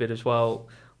this a little bit as well.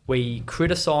 We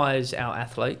criticise our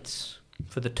athletes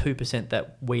for the 2%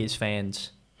 that we as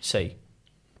fans see.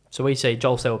 So we see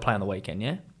Joel Selwood play on the weekend,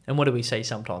 yeah? And what do we see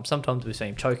sometimes? Sometimes we see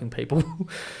him choking people,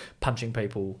 punching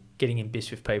people, getting in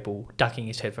bits with people, ducking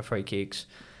his head for free kicks.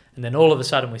 And then all of a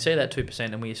sudden we see that 2%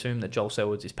 and we assume that Joel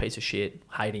Selwood's this piece of shit,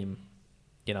 hate him,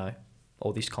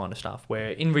 all this kind of stuff. Where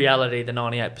in reality, the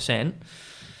 98%,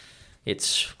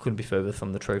 couldn't be further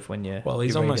from the truth when you... Well,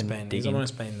 he's almost been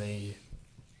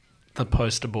the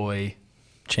poster boy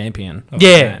champion. of the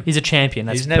Yeah, game. he's a champion.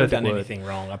 That's He's never perfect done word. anything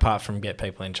wrong apart from get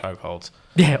people in chokeholds,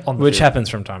 Yeah, on the which field. happens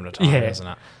from time to time, Yeah. doesn't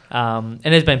it? And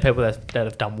there's been people that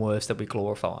have done worse that we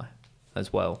glorify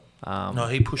as well. No,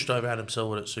 he pushed over Adam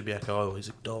Selwood at Subiaco. Oh, he's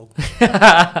a dog.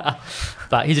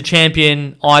 But he's a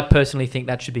champion. I personally think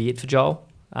that should be it for Joel.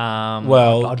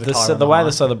 Well, I'd retire on the way line.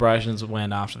 the celebrations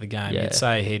went after the game, Yeah. you'd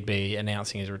say he'd be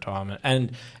announcing his retirement,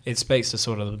 and it speaks to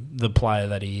sort of the player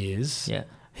that he is. Yeah,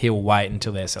 He'll wait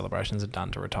until their celebrations are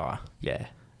done to retire. yeah,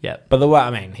 yeah. But the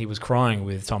way, he was crying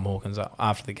with Tom Hawkins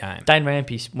after the game. Dane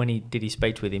Rampy, when he did his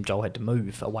speech with him, Joel had to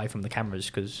move away from the cameras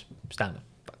because he's starting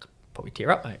to probably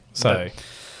tear up, mate. So,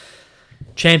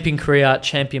 Champion career,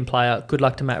 champion player. Good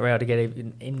luck to Matt Rao to get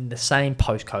in the same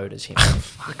postcode as him.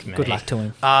 fuck me. Good luck to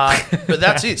him. But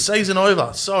that's it. Season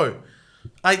over. So,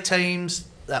 8 teams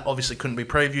that obviously couldn't be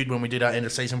previewed when we did our end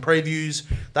of season previews.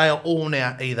 They are all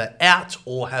now either out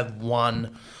or have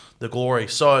won the glory.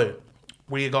 So,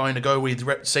 we are going to go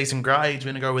with season grades.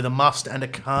 We're going to go with a must and a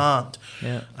can't.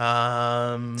 Yeah.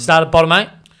 Start at bottom 8.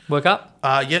 Work up.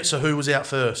 So who was out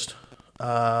first? Would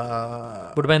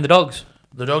have been the Dogs.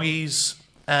 The Doggies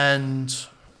and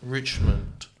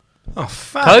Richmond. oh,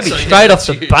 fuck. Kobe, straight off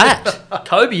the bat.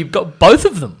 Kobe, you've got both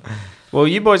of them. Well,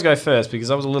 you boys go first because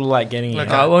I was a little late getting here.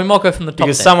 Okay. All right, well, we might go from the top.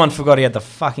 Because then. someone forgot he had the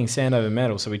fucking Sandover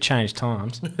medal, so we changed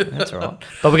times. That's all right.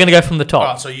 But we're going to go from the top. All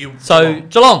right, so you...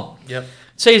 Geelong. Yep.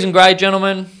 Season grade,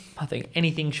 gentlemen. I think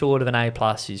anything short of an A+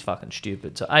 is fucking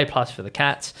stupid. So A+ for the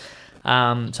Cats.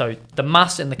 So the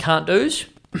must and the can't do's.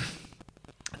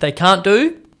 They can't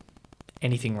do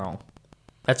anything wrong.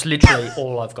 That's literally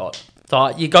all I've got.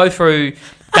 So you go through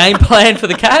game plan for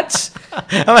the Cats.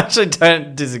 I actually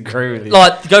don't disagree with you.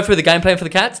 Like, go through the game plan for the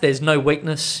Cats. There's no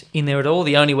weakness in there at all.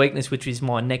 The only weakness, which is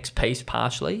my next piece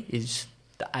partially, is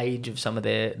the age of some of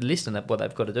their list and what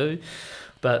they've got to do.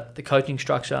 But the coaching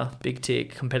structure, big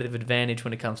tick. Competitive advantage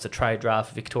when it comes to trade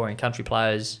draft, Victorian country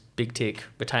players, big tick.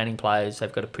 Retaining players,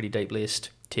 they've got a pretty deep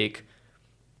list, tick.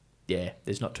 Yeah,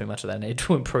 there's not too much that they need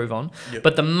to improve on. Yep.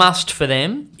 But the must for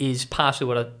them is partially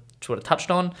what I touched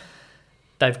on.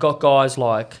 They've got guys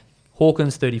like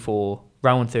Hawkins 34,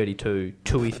 Rowan 32,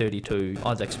 Tui 32,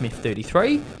 Isaac Smith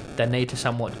 33. They need to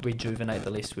somewhat rejuvenate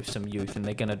the list with some youth, and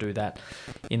they're going to do that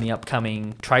in the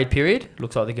upcoming trade period.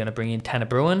 Looks like they're going to bring in Tanner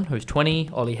Bruin, who's 20,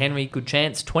 Ollie Henry, good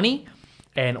chance, 20,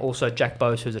 and also Jack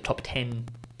Bose, who's a top 10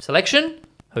 selection,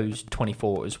 who's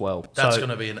 24 as well. That's So- going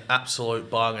to be an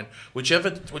absolute bargain.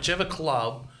 Whichever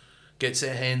club gets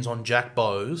their hands on Jack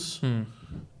Bose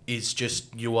is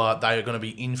just they are going to be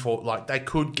in for, like, they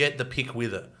could get the pick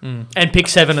with it And pick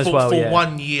 7 as well, for yeah.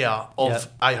 1 year of Yep.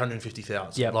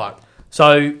 850,000. Yep. Like,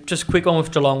 So, just a quick one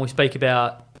with Geelong. We speak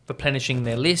about replenishing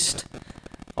their list.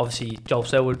 Obviously, Joel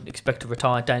Selwood expect to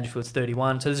retire. Dangerfield's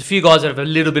 31. So, there's a few guys that have a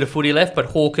little bit of footy left, but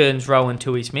Hawkins, Rowan,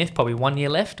 Tui Smith, probably 1 year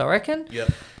left, I reckon. yeah.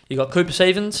 You got Cooper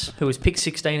Stevens, who was picked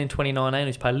 16 in 2019,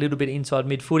 who's played a little bit inside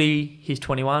mid footy. He's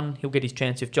 21. He'll get his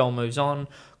chance if Joel moves on.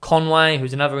 Conway,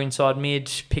 who's another inside mid,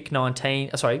 pick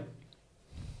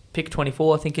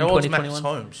 24, I think, in How old's Max 2021.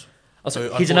 Holmes? Also,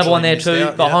 Who here's another one there unfortunately too.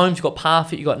 missed You've got out, Holmes, you've got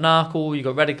Parfitt, you've got Narkle, you've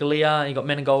got Radicalea, you've got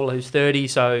Menangola, who's 30.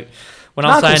 So when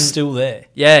I'm saying, still there.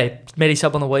 yeah, Medis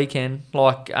up on the weekend.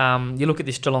 Like, you look at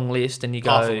this Geelong list and you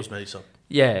go, Half was Medisa.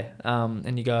 yeah,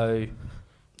 and you go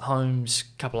Holmes,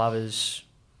 couple others.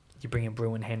 You bring in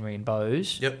Bruin, Henry, and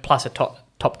Bose, Yep. plus a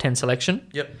top 10 selection.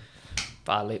 Yep.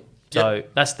 Bar lip. So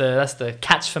that's the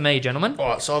Cats for me, gentlemen. All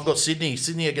right, so I've got Sydney.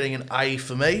 Sydney are getting an A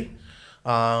for me.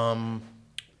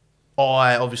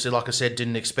 I obviously, like I said,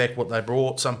 didn't expect what they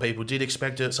brought. Some people did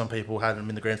expect it. Some people had them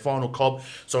in the grand final. Cobb.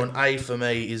 So an A for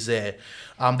me is there.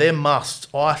 I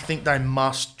think they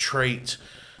must treat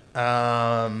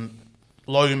Logan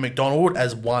McDonald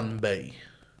as 1B,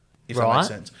 if that makes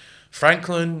sense.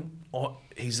 Franklin,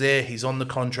 he's there. He's on the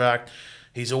contract.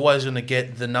 He's always going to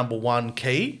get the number 1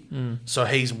 key. So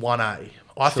he's 1A.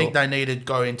 I think they need to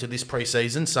go into this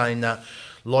preseason saying that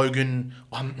Logan.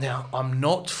 I'm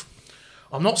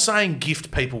not saying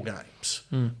gift people games,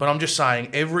 but I'm just saying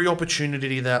every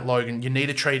opportunity that Logan, you need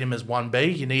to treat him as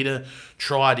 1B. You need to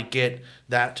try to get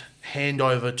that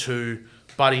handover to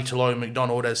Buddy to Logan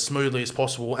McDonald as smoothly as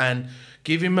possible and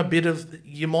give him a bit of,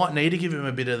 you might need to give him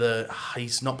a bit of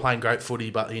he's not playing great footy,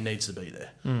 but he needs to be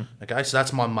there. Okay, so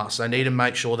that's my must. They need to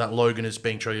make sure that Logan is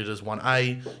being treated as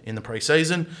 1A in the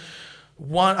preseason.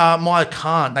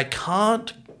 They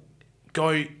can't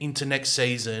go into next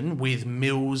season with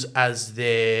Mills as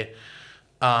their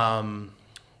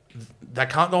they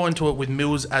can't go into it with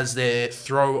Mills as their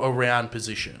throw around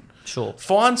position. Sure.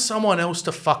 Find someone else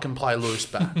to fucking play loose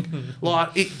back.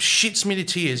 Like, it shits me to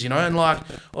tears, and like,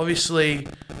 obviously,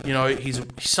 he's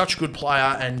such a good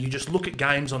player, and you just look at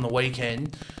games on the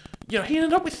weekend. He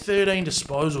ended up with 13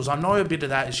 disposals. I know a bit of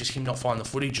that is just him not finding the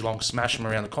footage. Geelong smashed him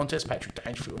around the contest. Patrick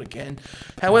Dangerfield again.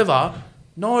 However,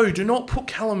 no, do not put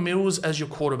Callum Mills as your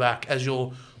quarterback, as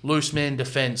your loose man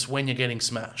defence when you're getting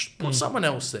smashed. Put someone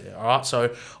else there, all right?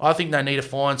 So I think they need to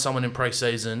find someone in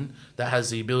pre-season that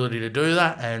has the ability to do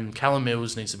that, and Callum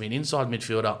Mills needs to be an inside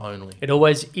midfielder only. It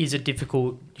always is a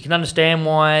difficult... You can understand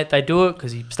why they do it,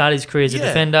 because he started his career as a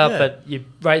defender, but you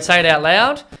say it out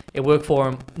loud, it worked for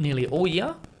him nearly all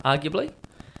year, arguably.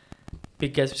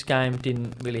 Big Gasps game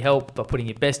didn't really help by putting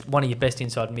one of your best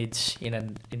inside mids in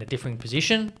a different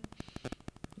position.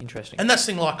 Interesting. And that's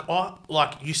the thing,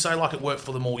 like you say, like it worked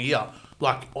for them all year.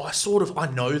 Like, I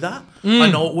know that. I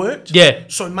know it worked. Yeah.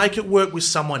 So make it work with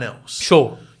someone else.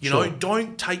 Sure. You know,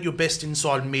 don't take your best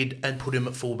inside mid and put him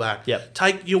at fullback. Yep.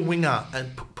 Take your winger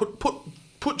and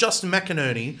put Justin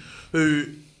McInerney, who,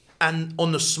 and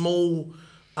on the small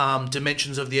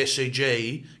dimensions of the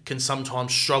SCG, can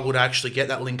sometimes struggle to actually get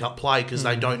that link-up play because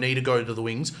they don't need to go to the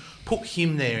wings. Put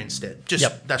him there instead.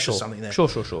 That's just something there. Sure.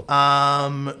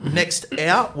 Next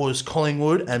out was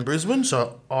Collingwood and Brisbane.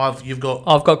 So I've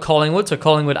got Collingwood. So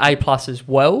Collingwood A+ as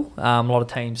well. A lot of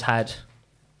teams had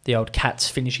the old Cats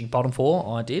finishing bottom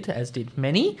 4. I did, as did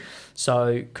many.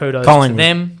 So kudos to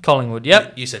them. Collingwood.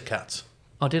 Yep. You said Cats.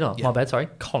 Oh, did I? Yeah. My bad. Sorry.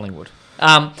 Collingwood.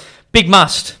 Big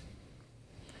must.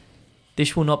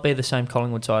 This will not be the same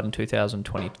Collingwood side in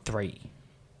 2023.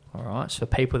 All right. So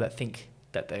people that think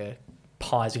that their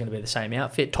Pies are going to be the same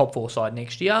outfit, top 4 side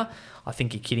next year, I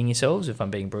think you're kidding yourselves, if I'm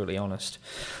being brutally honest.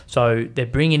 So they're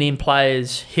bringing in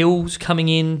players. Hill's coming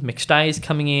in, McStay's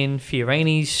coming in,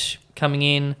 Fiorini's coming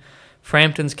in,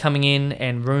 Frampton's coming in,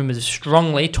 and rumours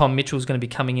strongly Tom Mitchell's going to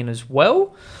be coming in as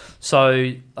well.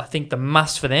 So I think the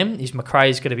must for them is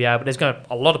Macrae's going to be able...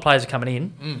 a lot of players are coming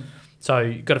in. So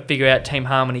you've got to figure out team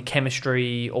harmony,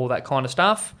 chemistry, all that kind of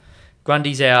stuff.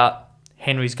 Grundy's out,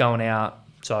 Henry's going out.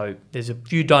 So there's a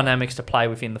few dynamics to play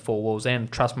within the 4 walls,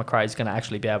 and trust Macrae's going to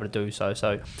actually be able to do so.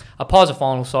 So a Pies a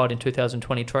final side in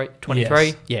 2023?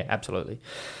 Yes. Yeah, absolutely.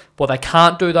 What they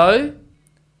can't do, though,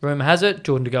 rumour has it,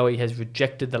 Jordan De Goey has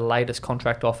rejected the latest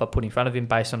contract offer put in front of him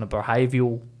based on a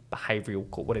behavioural,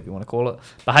 whatever you want to call it,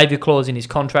 behaviour clause in his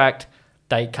contract.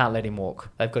 They can't let him walk.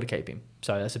 They've got to keep him.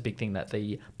 So that's a big thing that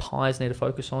the Pies need to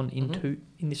focus on in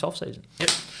this off-season. Yep.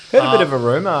 Heard a bit of a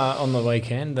rumour on the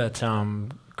weekend that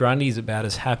Grundy's about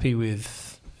as happy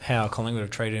with how Collingwood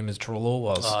have treated him as Trelaw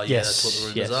was. Oh, yeah, that's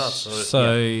what the rumours are.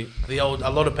 So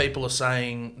a lot of people are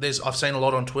saying, I've seen a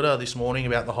lot on Twitter this morning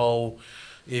about the whole,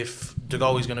 if De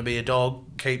Goey's going to be a dog,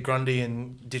 keep Grundy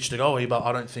and ditch De Goey, but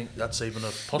I don't think that's even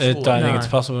a possible. I don't think it's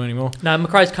possible anymore. No,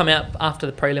 Macrae's come out after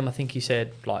the prelim. I think he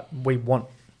said, we want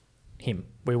him.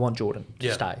 We want Jordan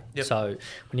to stay. Yep. So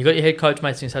when you got your head coach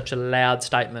making such a loud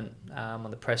statement on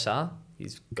the presser,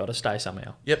 he's got to stay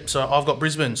somehow. Yep. So I've got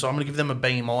Brisbane. So I'm going to give them a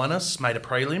B-, made a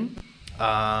prelim.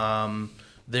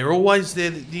 They're always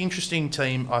the interesting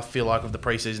team, I feel like, of the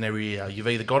preseason every year. You've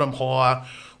either got them higher,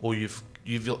 or you've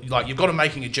got them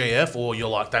making a GF, or you're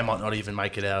like, they might not even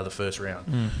make it out of the first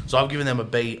round. So I've given them a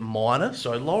B-,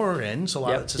 so lower end. So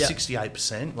it's a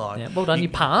 68%. Like, well done, you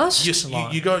passed.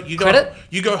 You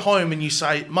go home and you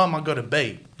say, Mum, I got a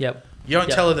B. Yep. You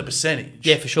don't tell her the percentage.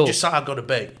 Yeah, for sure. Just say I got a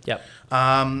B. Yep.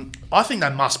 I think they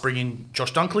must bring in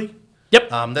Josh Dunkley. Yep.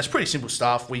 That's pretty simple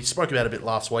stuff. We spoke about it a bit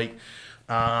last week.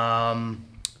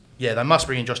 They must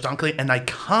bring in Josh Dunkley, and they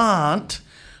can't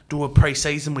do a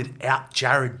pre-season without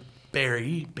Jared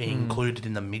Berry being included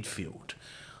in the midfield.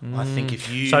 I think if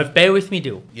you... So bear with me,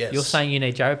 Dill. Yes. You're saying you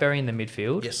need Jared Berry in the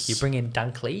midfield. Yes. You bring in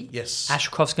Dunkley. Yes.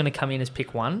 Ashcroft's going to come in as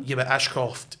pick one. Yeah, but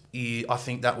Ashcroft, I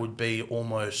think that would be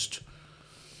almost...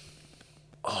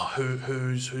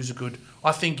 who's a good...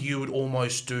 I think you would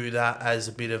almost do that as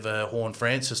a bit of a Horn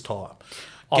Francis type.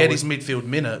 Get his midfield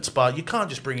minutes, but you can't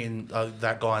just bring in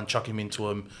that guy and chuck him into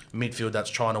a midfield that's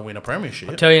trying to win a premiership.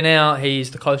 I'll tell you now,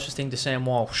 he's the closest thing to Sam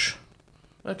Walsh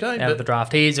Okay, out of the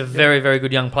draft. He is a very, very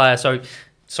good young player. So,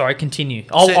 sorry, continue.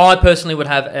 I personally would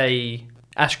have a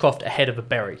Ashcroft ahead of a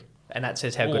Berry, and that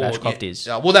says how good Ashcroft is.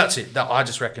 Well, that's it. I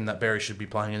just reckon that Berry should be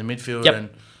playing in the midfield.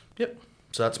 Yep.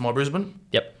 So that's my Brisbane.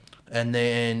 Yep. And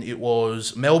then it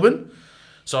was Melbourne.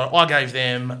 So I gave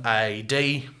them a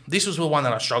D. This was the one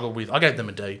that I struggled with. I gave them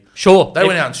a D. Sure. They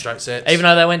went out in straight sets. Even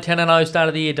though they went 10-0 start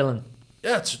of the year, Dylan.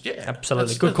 Yeah,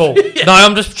 Absolutely. Good call. No,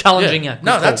 I'm just challenging you. Good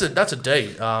No, call. that's a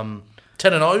D.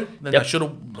 10-0. Then they should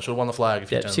have won the flag.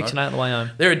 If Yep, you're 6-8 on the way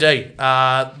home. They're a D.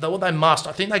 What they must,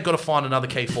 I think they've got to find another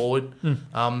key forward.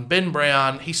 Ben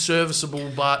Brown, he's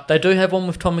serviceable, but They do have one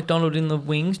with Tom McDonald in the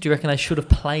wings. Do you reckon they should have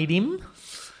played him?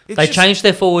 They changed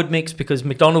their forward mix because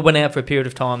McDonald went out for a period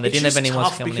of time. They didn't have anyone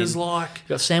else coming in. Because You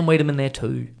got Sam Wiedemann there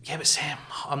too. Yeah, but Sam,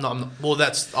 I'm not.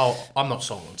 I'm not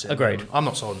sold on Sam. Agreed. Wiedemann. I'm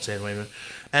not sold on Sam Wiedemann.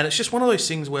 And it's just one of those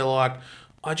things where, like,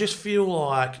 I just feel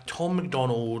like Tom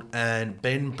McDonald and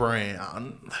Ben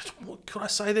Brown, could I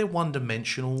say they're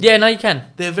one-dimensional? Yeah, no, you can.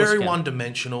 They're Of course very you can.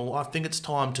 one-dimensional. I think it's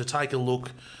time to take a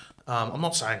look. I'm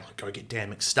not saying, like, go get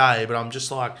Dan McStay, but I'm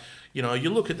just like, you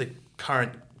look at the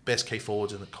current best key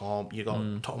forwards in the comp. You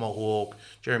got Tomo Hawk,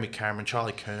 Jeremy Cameron,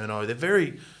 Charlie Curnow.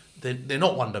 They're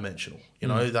not one dimensional.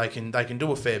 They can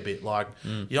do a fair bit. Like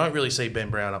you don't really see Ben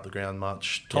Brown up the ground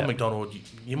much. Tom McDonald,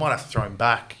 you might have to throw him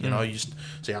back. I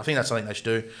think that's something they should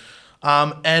do.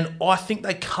 And I think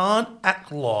they can't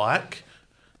act like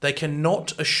they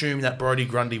cannot assume that Brodie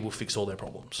Grundy will fix all their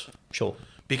problems. Sure.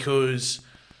 Because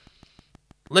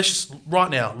let's just right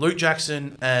now, Luke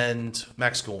Jackson and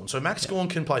Max Gawn. So Max Gawn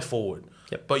can play forward.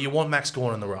 Yep. But you want Max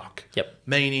Gawn in the ruck. Yep.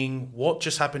 Meaning, what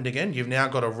just happened again? You've now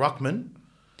got a ruckman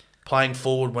playing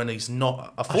forward when he's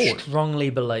not a forward. I strongly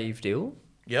believe, Dill,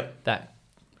 Yep. that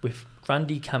with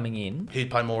Grundy coming in,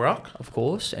 He'd play more ruck. of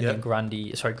course, and Yep. then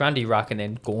Grundy ruck, and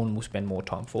then Gawn will spend more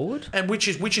time forward. And which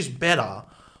is better,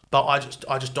 but I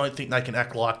just don't think they can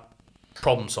act like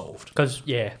problem solved. Because,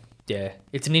 yeah,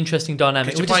 it's an interesting dynamic.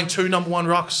 Because you're playing two number one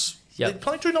rucks. Yep. They're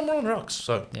playing two number one rucks.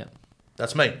 So Yeah.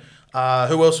 that's me.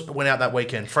 Who else went out that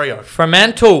weekend? Freo.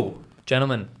 Fremantle,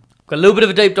 gentlemen. Got a little bit of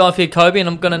a deep dive here, Kobe, and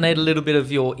I'm going to need a little bit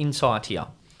of your insight here.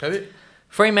 Go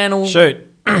Fremantle. Shoot.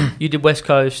 You did West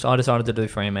Coast. I decided to do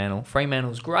Fremantle.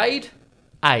 Fremantle's grade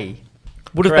A.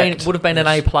 Would have Correct. been an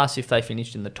A plus if they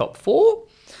finished in the top 4.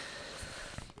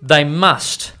 They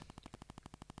must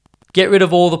get rid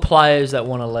of all the players that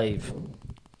want to leave.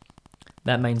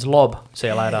 That means Lob, see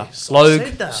you later. Yes, I Logue,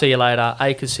 said that. see you later.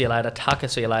 Akers, see you later. Tucker,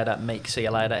 see you later. Meek, see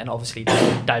you later. And obviously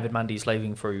David Mundy's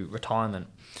leaving through retirement.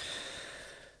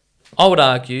 I would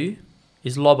argue,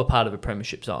 is Lob a part of a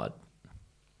premiership side?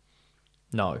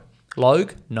 No.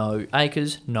 Logue? No.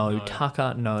 Akers? No.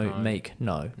 Tucker? No. Meek?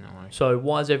 No. So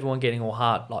why is everyone getting all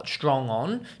strong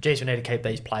on, geez, we need to keep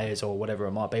these players or whatever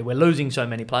it might be? We're losing so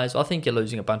many players. I think you're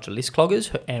losing a bunch of list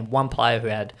cloggers and one player who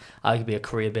had arguably a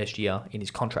career best year in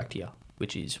his contract year,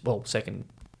 which is, second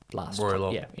last. Rory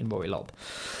Lobb. Yeah, in Rory Lobb.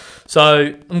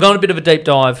 So I'm going a bit of a deep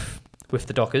dive with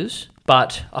the Dockers,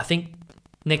 but I think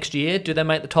next year, do they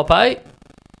make the top 8?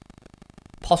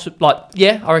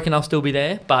 I reckon I'll still be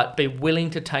there, but be willing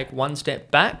to take one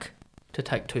step back to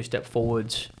take 2 steps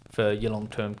forwards for your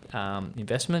long-term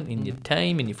investment in your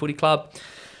team, in your footy club.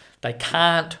 They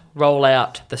can't roll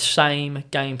out the same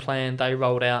game plan they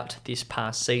rolled out this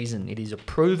past season. It is a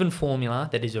proven formula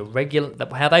that is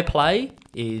how they play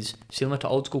is similar to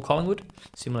old school Collingwood,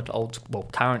 similar to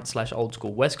current/old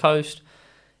school West Coast.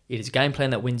 It is a game plan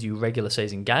that wins you regular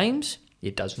season games.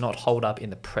 It does not hold up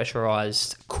in the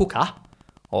pressurised cooker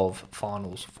of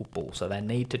finals football. So they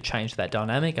need to change that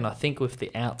dynamic, and I think with the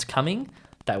outs coming,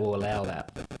 they will allow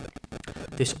that.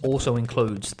 This also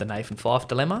includes the Nathan Fyfe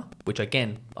dilemma, which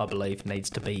again, I believe needs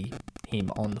to be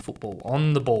him on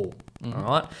the ball. All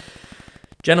right.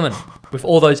 Gentlemen, with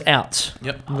all those outs,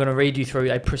 I'm going to read you through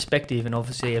a perspective and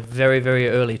obviously a very, very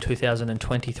early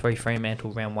 2023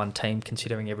 Fremantle round 1 team,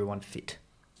 considering everyone fit.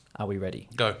 Are we ready?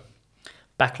 Go.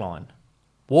 Backline.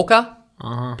 Walker,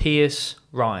 Pearce,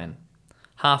 Ryan.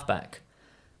 Halfback.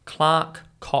 Clark,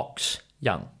 Cox,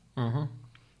 Young.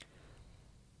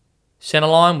 Centre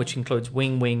line, which includes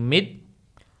wing, mid.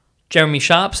 Jeremy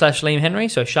Sharp / Liam Henry.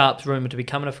 So Sharp's rumoured to be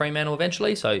coming to Fremantle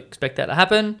eventually, so expect that to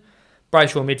happen.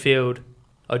 Brayshaw midfield.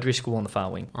 O'Driscoll on the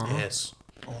far wing. Yes.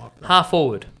 Half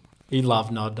forward. You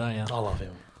love Nod, don't you? I love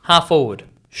him. Half forward.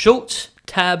 Schultz,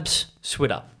 Tabs,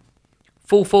 Switter.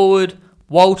 Full forward.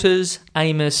 Walters,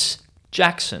 Amos,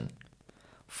 Jackson.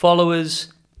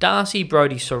 Followers, Darcy,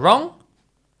 Brody, Sarong.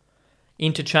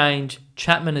 Interchange,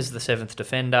 Chapman is the 7th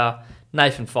defender.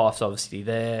 Nathan Fife's obviously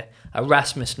there.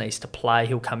 Erasmus needs to play.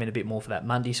 He'll come in a bit more for that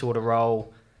Monday sort of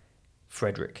role.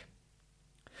 Frederick.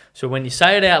 So when you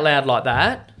say it out loud like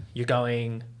that, you're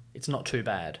going, it's not too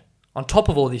bad. On top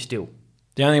of all this deal.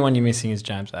 The only one you're missing is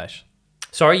James Ash.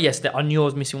 Sorry, yes, I knew I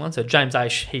was missing one. So James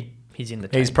Ash, he's in the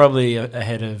team. He's probably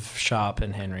ahead of Sharp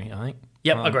and Henry, I think.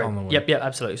 Yep, on agree. the wing. Yep,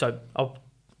 absolutely. So I'll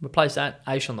replace that.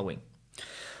 Ash on the wing.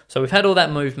 So we've had all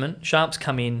that movement. Sharp's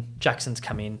come in. Jackson's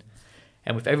come in.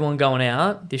 And with everyone going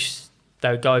out, they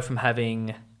would go from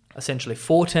having essentially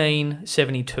 14,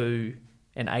 72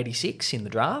 and 86 in the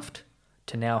draft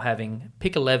to now having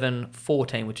pick 11,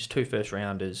 14, which is 2 first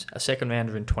rounders, a second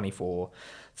rounder in 24,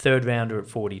 third rounder at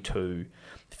 42,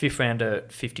 fifth rounder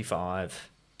at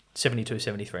 55, 72,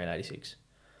 73 and 86.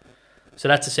 So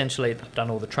that's essentially done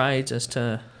all the trades as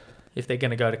to if they're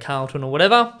going to go to Carlton or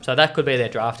whatever. So that could be their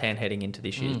draft hand heading into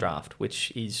this year's draft,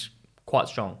 which is quite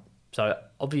strong. So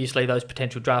obviously those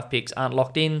potential draft picks aren't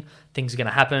locked in. Things are going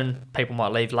to happen. People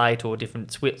might leave late or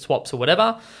different swaps or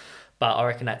whatever. But I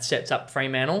reckon that sets up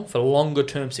Fremantle for longer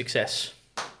term success.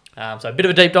 So a bit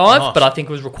of a deep dive, Nice. but I think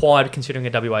it was required considering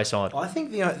a WA side. I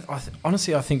think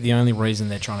honestly, I think the only reason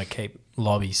they're trying to keep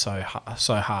Lobby so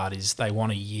hard is they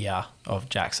want a year of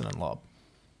Jackson and Lob.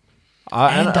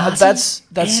 And Darcy.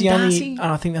 That's And the only. Darcy. And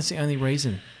I think that's the only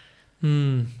reason.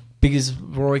 Because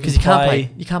Rory can Because play.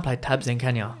 you can't play Tabs then,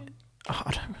 can you?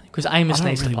 I don't really. Because Amos I don't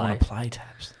needs really to play. want to play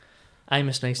Tabs.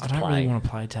 Amos needs to I don't play. really want to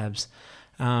play Tabs.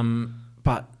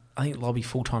 But I think Lobby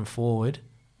full time forward.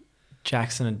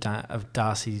 Jackson and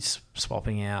Darcy's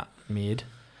swapping out mid.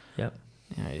 Yep.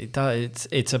 You know,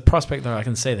 it's a prospect that I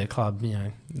can see the club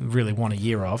really want a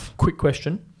year of. Quick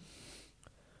question.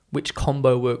 Which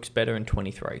combo works better in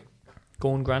 23?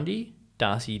 Gorn Grundy,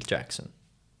 Darcy Jackson.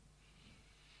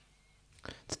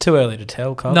 It's too early to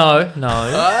tell, Cobb. No.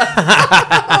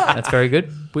 That's very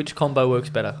good. Which combo works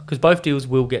better? Because both deals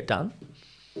will get done.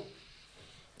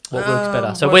 What works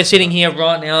better? So we're sitting here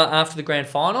right now after the grand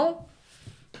final.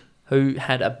 Who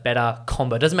had a better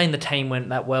combo? Doesn't mean the team went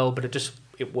that well, but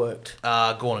it worked.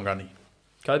 Gorn and Grundy.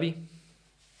 Kobe?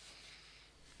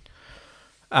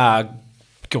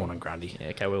 Gorn and Grundy. Yeah,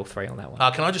 okay, we're all 3 on that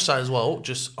one. Can I just say as well,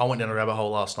 I went down a rabbit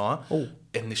hole last night, Oh.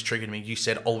 and this triggered me. You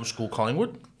said old school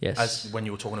Collingwood, Yes. as when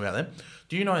you were talking about them.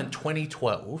 Do you know in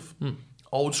 2012,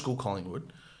 old school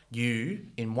Collingwood, you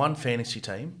in one fantasy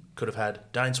team could have had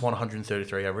Dane Swan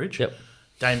 133 average, Yep.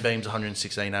 Dane Beams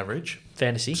 116 average,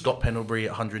 Fantasy. Scott Pendlebury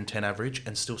 110 average,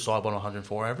 and still Sidebon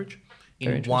 104 average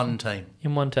Very in one team.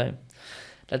 In one team.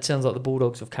 That sounds like the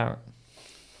Bulldogs of current.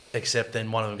 Except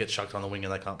then one of them gets chucked on the wing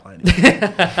and they can't play anything.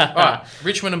 All right,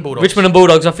 Richmond and Bulldogs. Richmond and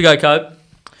Bulldogs, off you go, Cope.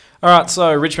 All right,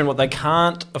 so Richmond, what they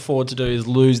can't afford to do is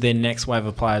lose their next wave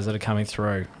of players that are coming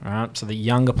through. All right, so the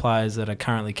younger players that are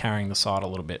currently carrying the side a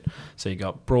little bit. So you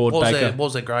got Broad, What Baker,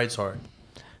 was their grade? Sorry.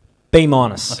 B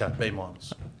minus. Okay, B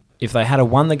minus. If they had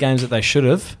won the games that they should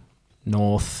have,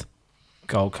 North,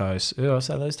 Gold Coast. Who else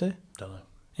are those two? Don't know.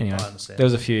 Anyway, I understand. there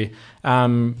was a few.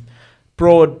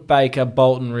 Broad, Baker,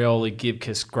 Bolton, Rioli,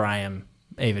 Gibcus, Graham,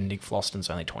 even Nick Floston's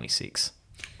only 26.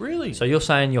 Really? So you're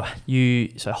saying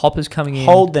so Hopper's coming in.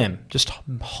 Hold them. Just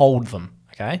hold them,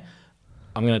 okay?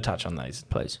 I'm going to touch on these.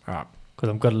 Please. All right. Because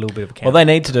I've got a little bit of a count. What they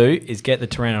need to do is get the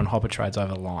Taranto and Hopper trades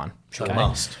over the line. They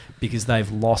must. Because they've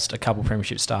lost a couple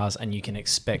premiership stars and you can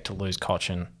expect to lose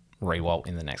Cochin, Rewalt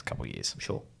in the next couple of years.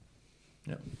 Sure.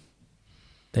 Yep.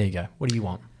 There you go. What do you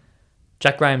want?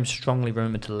 Jack Graham's strongly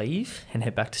rumoured to leave and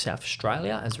head back to South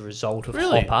Australia as a result of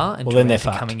Really? Hopper and Well, then they're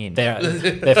Taranto fucked. coming in.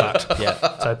 They're fucked.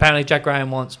 Yeah. So apparently Jack Graham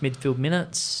wants midfield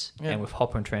minutes, Yeah. and with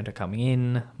Hopper and Taranto coming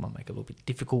in, might make it a little bit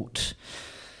difficult.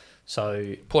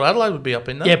 So Port Adelaide would be up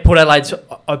in there. yeah, Port Adelaide's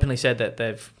openly said that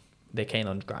they're keen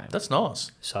on Graham. That's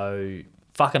nice. So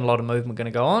fucking a lot of movement going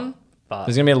to go on, but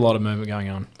There's going to be a lot of movement going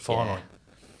on. Finally.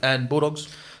 And Bulldogs?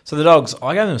 So the Dogs,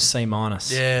 I gave them a C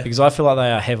minus. Yeah. Because I feel like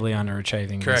they are heavily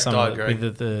underachieving. Correct, with I of the- agree.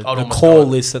 With the I'd almost core go-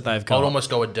 list that they've got. I'd almost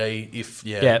go a D if,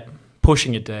 Yeah,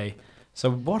 pushing a D. So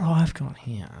what I've got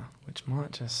here, which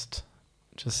might just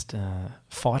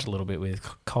fight a little bit with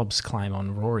Cobb's claim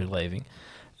on Rory leaving,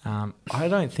 I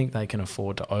don't think they can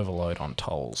afford to overload on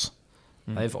tolls.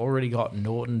 They've already got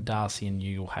Norton, Darcy and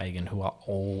Ugelhagen, who are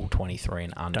all 23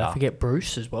 and under. don't forget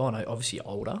Bruce as well. I know obviously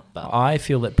older, but I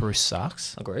feel that Bruce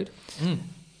sucks. agreed.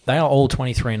 They are all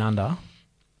 23 and under.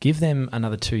 Give them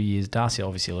another 2 years. Darcy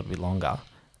obviously a little bit longer.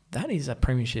 That is a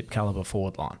premiership caliber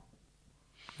forward line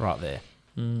right there.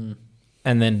 And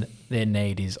then their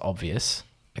need is obvious,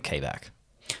 a key back.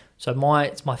 So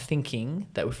it's my thinking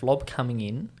that with Lob coming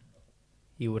in,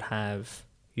 you would have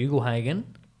Ugelhagen.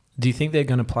 Do you think they're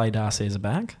going to play Darcy as a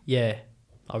back? Yeah,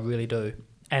 I really do.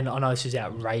 And I know this is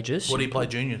outrageous. What do you play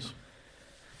juniors?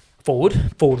 Forward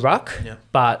ruck, Yeah.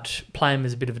 but play him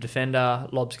as a bit of a defender.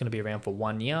 Lob's going to be around for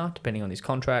 1 year, depending on his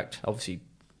contract. Obviously,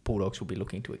 Bulldogs will be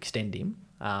looking to extend him.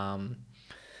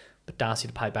 But Darcy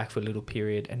to pay back for a little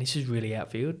period. And this is really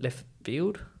outfield. Left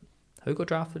field, who got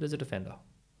drafted as a defender?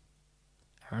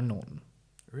 Aaron Norton.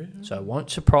 Really? So it won't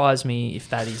surprise me if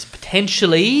that is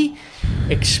potentially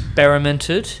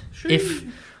experimented. If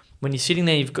when you're sitting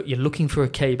there, you're looking for a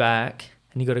key back,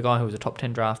 and you got a guy who was a top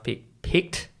 10 draft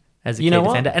picked as a key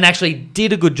defender, and actually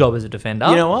did a good job as a defender.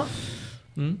 You know what?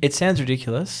 It sounds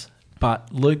ridiculous,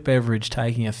 but Luke Beveridge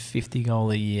taking a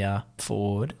 50-goal-a-year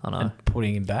forward and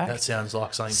putting him back. That sounds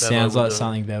like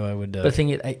something Bevo would do. But the thing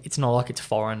is, it's not like it's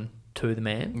foreign to the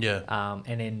man. Yeah.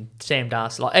 And then Sam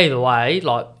Darcy, like either way,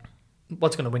 like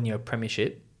what's going to win you a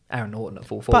premiership? Aaron Norton at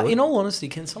full forward. But in all honesty,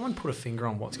 can someone put a finger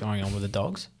on what's going on with the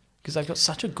Dogs? Because they've got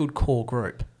such a good core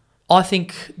group. I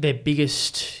think their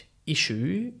biggest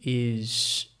issue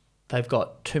is they've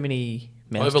got too many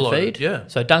mouths to feed. Yeah.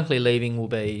 So Dunkley leaving will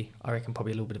be, I reckon,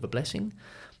 probably a little bit of a blessing.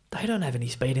 They don't have any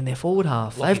speed in their forward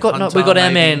half. Like We got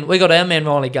our maybe. man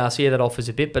Riley Garcia that offers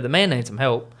a bit, but the man needs some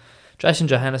help. Jason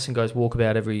Johannesson goes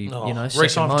walkabout every second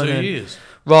re-signed for 2 moment. years.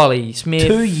 Riley Smith.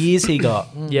 2 years he got.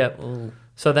 Yep.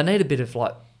 So they need a bit of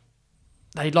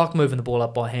they like moving the ball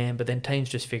up by hand, but then teams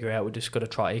just figure out we've just got to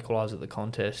try equalise at the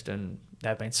contest, and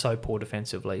they've been so poor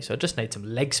defensively. So just need some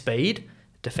leg speed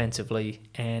defensively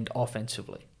and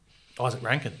offensively. Isaac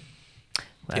Rankin.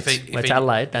 That's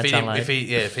Adelaide. If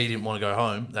he didn't want to go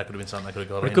home, that could have been something they could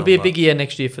have got. It could be a big year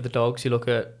next year for the Dogs. You look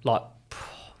at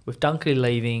with Dunkley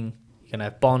leaving, you're gonna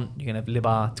have Bont, you're gonna have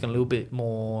Libbar. It's gonna be a little bit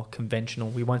more conventional.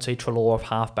 We won't see Treloar off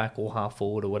half-back or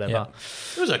half-forward or whatever. Yeah.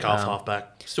 It was okay off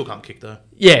half-back. Still can't kick though.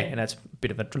 Yeah, and that's a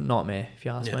bit of a nightmare if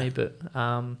you ask me. But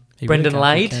Brendan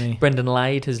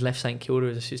Lade has left St Kilda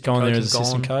as assistant coach. Gone there as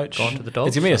assistant coach. Gone to the Dogs.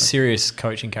 It's going to be a serious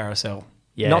coaching carousel.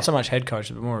 Yeah. Not so much head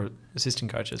coaches, but more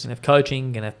assistant coaches. Going to have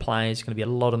coaching, going to have players, going to be a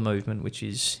lot of movement, which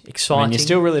is exciting. I mean, you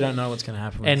still really don't know what's going to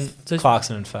happen with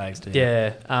Clarkson and Fags, do you?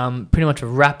 Yeah, pretty much a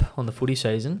wrap on the footy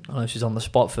season. I know she's on the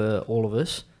spot for all of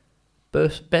us.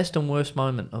 Best and worst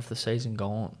moment of the season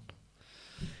gone.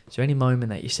 Is there any moment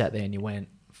that you sat there and you went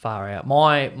far out?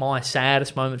 My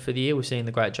saddest moment for the year was seeing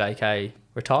the great JK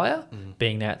retire,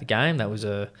 being there at the game. That was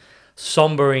a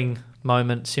sombering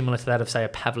moment, similar to that of, say, a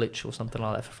Pavlich or something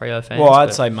like that for Freo fans. Well,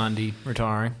 I'd say Mundy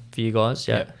retiring. For you guys,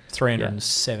 yeah.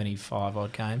 375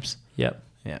 odd games. Yep.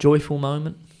 Yeah. Joyful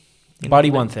moment.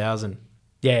 Buddy 1000.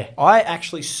 Yeah. I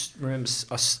actually remember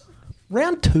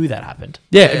round 2 that happened.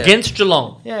 Yeah, against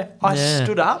Geelong. Yeah. I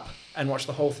stood up and watched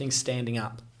the whole thing standing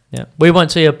up. Yeah. We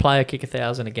won't see a player kick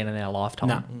 1,000 again in our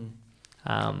lifetime.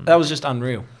 No. That was just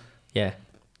unreal. Yeah.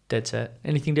 Dead set.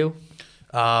 Anything, Dill?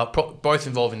 Both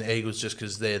involving the Eagles, just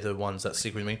because they're the ones that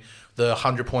stick with me. The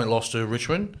 100-point loss to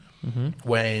Richmond,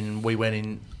 when we went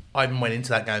in, I even went into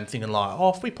that game thinking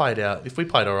like, if we played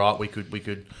all right, we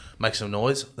could make some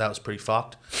noise. That was pretty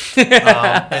fucked.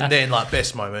 And then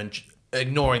best moment,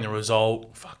 ignoring the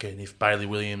result. Fucking if Bailey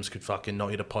Williams could fucking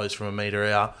not hit a post from a metre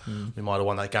out, we might have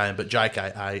won that game. But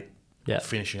JK 8,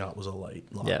 finishing up was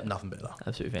elite. Nothing better.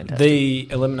 Absolutely fantastic.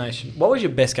 The elimination. What was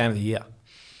your best game of the year?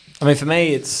 I mean, for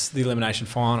me, it's the elimination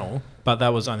final, but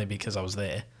that was only because I was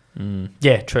there.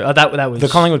 Yeah, true. That was the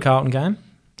Collingwood-Carlton game?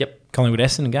 Yep.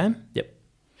 Collingwood-Essendon game? Yep.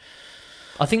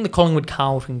 I think the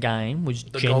Collingwood-Carlton game was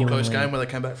the genuinely... Gold Coast game where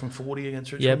they came back from 40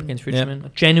 against Richmond? Yep, against Richmond. I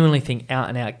genuinely think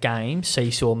out-and-out game,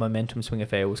 seesaw momentum swing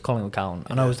affair was Collingwood-Carlton.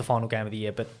 I know it was the final game of the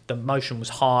year, but the motion was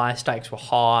high, stakes were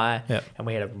high, and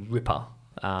we had a ripper.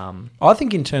 I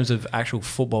think in terms of actual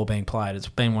football being played, it's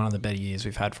been one of the better years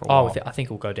we've had for a while. I think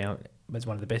it'll go down as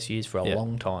one of the best years for a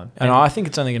long time. And I think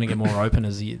it's only going to get more open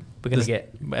as we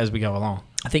go along.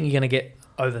 I think you're going to get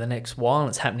over the next while, and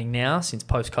it's happening now since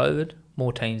post-COVID,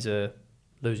 more teams are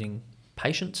losing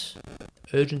patience.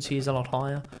 Urgency is a lot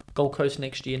higher. Gold Coast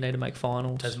next year need to make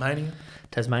finals.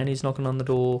 Tasmania's knocking on the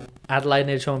door. Adelaide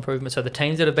need to show improvement. So the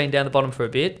teams that have been down the bottom for a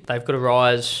bit, they've got to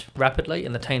rise rapidly,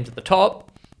 and the teams at the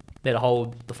top need to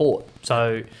hold the fort.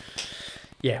 So,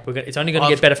 yeah, it's only going to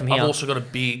get better from here. I've also got a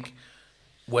big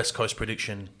West Coast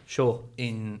prediction. Sure.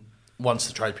 Once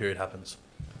the trade period happens.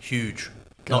 Huge.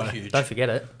 Not huge. Don't forget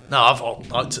it. No,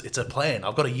 it's a plan.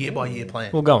 I've got a year-by-year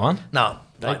plan. Well, go on. No,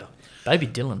 later. Baby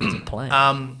Dylan is a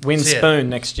plan. Win Spoon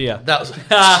next year. That was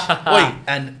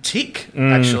and Tick,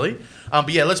 actually. But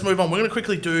yeah, let's move on. We're going to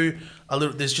quickly do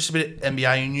There's just a bit of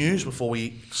NBA news before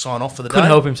we sign off for the Couldn't day.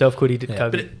 help himself, could he? Did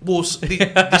But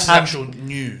COVID? this is actual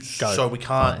news, Go. so we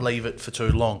can't Fine. leave it for too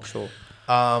long. Sure.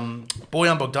 Bojan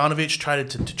Bogdanovic traded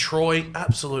to Detroit.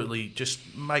 Absolutely, just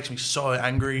makes me so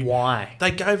angry. Why?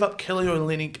 They gave up Kelly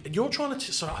Olynyk. You're trying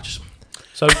to. So I just.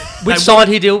 So which side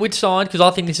he deal? Which side? Because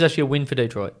I think this is actually a win for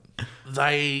Detroit.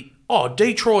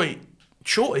 Detroit.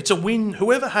 Sure, it's a win.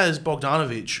 Whoever has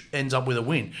Bogdanovic ends up with a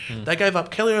win. They gave up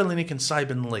Kelly Olynyk and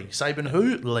Saban Lee. Saban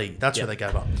who? Lee. That's who they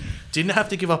gave up. Didn't have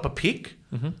to give up a pick.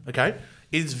 Okay,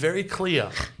 it's very clear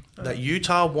that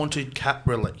Utah wanted cap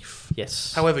relief.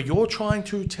 Yes. However, you're trying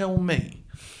to tell me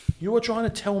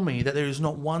that there is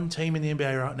not one team in the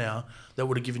NBA right now that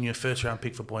would have given you a first-round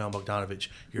pick for Bojan Bogdanovic.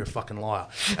 You're a fucking liar.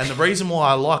 And the reason why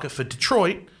I like it for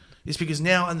Detroit is because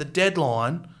now in the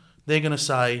deadline, they're going to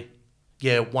say,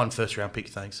 yeah, 1 first-round pick,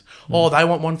 thanks. Or they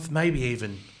want one, maybe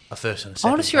even a first and a second.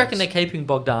 I honestly reckon they're thanks. keeping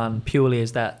Bogdan purely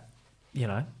as that,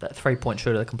 that 3-point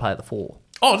shooter that can play at the 4.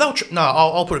 Oh,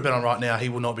 I'll put a bet on right now. He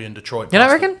will not be in Detroit. You don't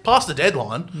reckon? Past the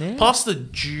deadline. Yeah. Past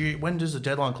the when does the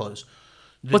deadline close?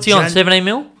 What's he on? 17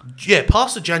 mil? Yeah,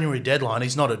 past the January deadline,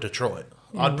 he's not at Detroit.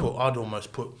 I'd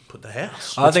almost put the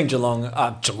house. I think Geelong.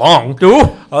 I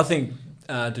think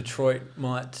Detroit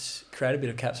might create a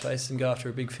bit of cap space and go after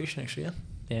a big fish next year.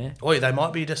 Yeah. Oh, they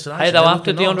might be a destination. Hey, they were They're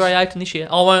after looking DeAndre nice. Ayton this year.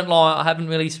 I won't lie, I haven't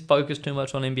really focused too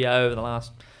much on NBA over the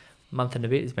last month and a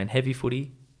bit. It's been heavy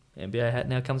footy. NBA hat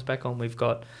now comes back on. We've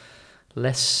got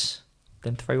less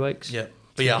than 3 weeks. Yeah,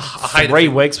 but yeah, I hate 3 it.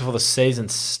 weeks before the season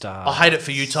starts. I hate it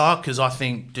for Utah because I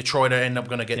think Detroit end up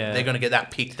going to get. Yeah. They're going to get that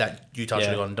pick that Utah should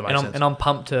have gotten to make sense. And I'm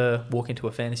pumped to walk into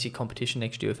a fantasy competition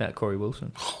next year without Corey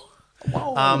Wilson.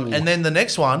 And then the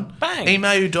next one, Bang.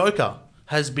 Ime Udoka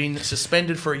has been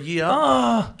suspended for a year.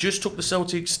 Just took the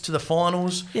Celtics to the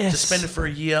finals. Yes. Suspended for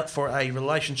a year for a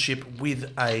relationship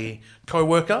with a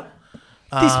co-worker.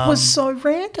 This was so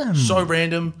random. So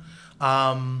random.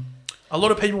 A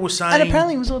lot of people were saying... And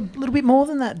apparently it was a little bit more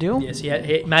than that, Dill. Yes,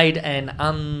 he made an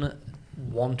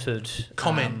unwanted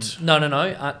Comment.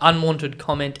 unwanted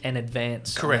comment and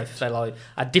advance. Correct. On a fellow,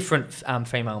 a different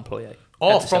female employee.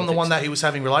 Oh, at the from the Celtics. one that he was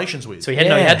having relations with. So he had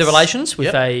the Yes. relations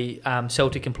with Yep. a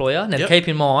Celtic employer. Now Yep. keep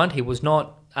in mind, he was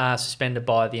not suspended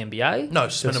by the NBA. No, He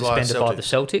was suspended by suspended by the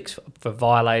Celtics for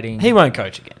violating. He won't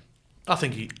coach again. I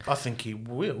think he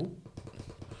will.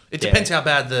 It depends how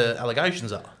bad the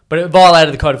allegations are. But it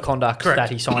violated the code of conduct Correct. that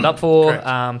he signed up for.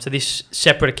 Correct. So this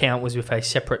separate account was with a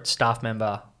separate staff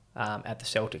member at the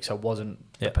Celtics, so it wasn't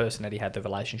the person that he had the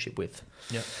relationship with.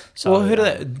 Yep. So, Well, who do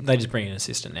they just bring in an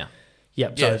assistant now?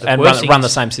 Yep. Yeah, So and run the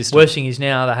same system. Worst thing is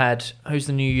now they had who's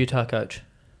the new Utah coach?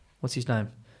 What's his name?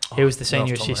 He was the not senior off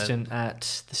the top of my assistant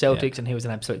at the Celtics, and he was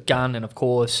an absolute gun. And of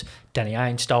course, Danny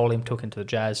Ainge stole him, took him to the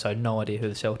Jazz. So no idea who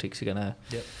the Celtics are going to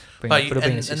bring. But, It'll be an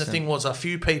and the assistant. thing was, a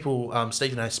few people,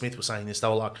 Stephen A. Smith was saying this, they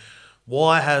were like,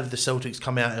 why have the Celtics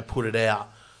come out and put it out?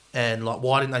 And like,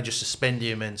 why didn't they just suspend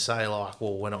him and say like,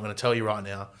 well, we're not going to tell you right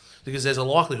now? Because there's a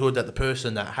likelihood that the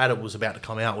person that had it was about to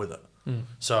come out with it.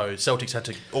 So Celtics had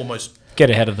to almost Get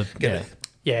ahead of the. get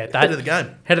yeah, ahead of the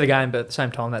game. head of the game, but at the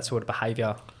same time, that sort of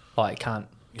behaviour can't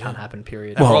happen.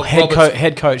 Period. Well, Robert's-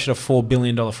 head coach at a $4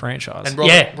 billion franchise. And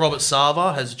Yeah. Robert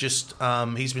Sava has just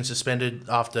he's been suspended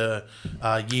after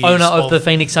years. Owner of the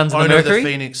Phoenix Suns and the owner of the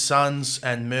Mercury. Phoenix Suns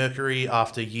and Mercury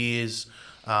after years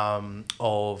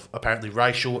of apparently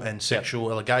racial and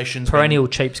sexual allegations. Perennial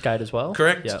cheapskate as well.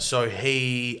 Correct. Yep. So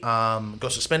he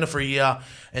got suspended for a year,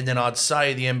 and then I'd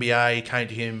say the NBA came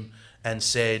to him and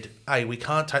said, "Hey, we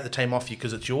can't take the team off you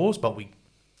because it's yours, but we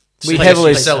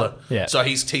heavily sell it." Yeah. So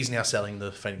he's now selling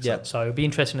the Phoenix Yeah, Suns. so it'll be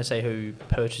interesting to see who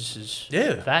purchases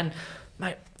Yeah. that. And,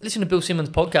 mate, listen to Bill Simmons'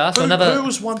 podcast. So Who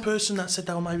was one person that said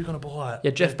they were maybe going to buy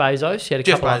it? Jeff Bezos. He had a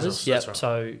Jeff couple Bezos, others. that's Yep. right.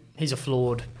 So he's a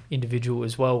flawed individual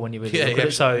as well when you really Yeah, look at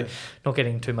it. So yeah. not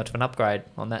getting too much of an upgrade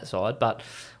on that side. But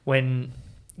when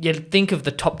you think of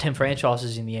the top 10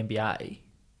 franchises in the NBA,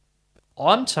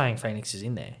 I'm saying Phoenix is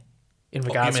in there. In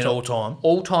regards you mean to all-time?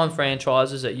 all-time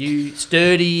franchises that you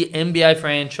sturdy NBA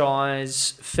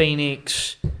franchise,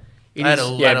 Phoenix. It Had is-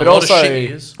 a- Yeah, had a but lot also, of shit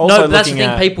years. also no, but that's the looking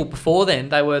thing. at, People before then,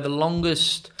 they were the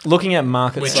longest. looking at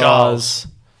market With size. Charles.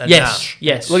 And Yes, Nash.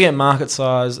 yes. Looking at market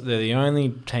size, they're the only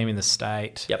team in the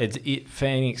state. Yep.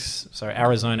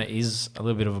 Arizona is a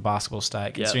little bit of a basketball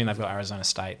state, considering Yep. they've got Arizona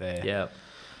State there. Yeah.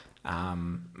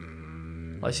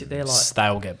 I sit there like,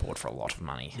 They'll get bought for a lot of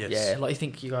money. Yes. yeah, like you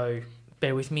think you go,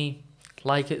 bear with me,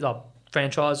 Lakers,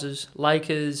 franchises,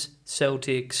 Lakers,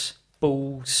 Celtics,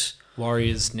 Bulls,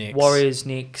 Warriors, Knicks.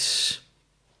 Knicks.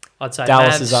 I'd say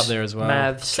Dallas Mavs, is up there as well.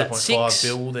 Mavs at 2.5 6.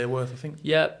 bill they're worth, I think.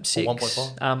 Yep, 6.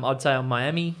 1.5. I'd say on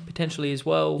Miami potentially as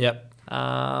well. Yep.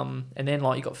 And then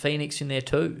like you got Phoenix in there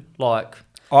too. Like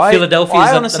I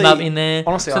Philadelphia's honestly, up in there.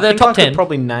 Honestly, so I they're think top I could 10.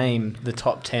 probably name the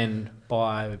top 10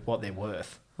 by what they're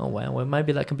worth. Oh wow. Well,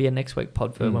 maybe that can be a next week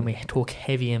pod for when we talk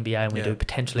heavy NBA and we do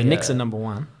potentially The Knicks are number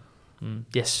one.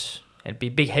 Yes, it'd be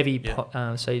a big heavy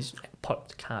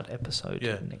podcast episode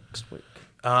next week.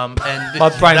 And My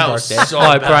brain broke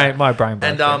there. My brain broke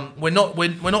And there.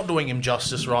 we're not doing him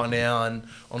justice right now, and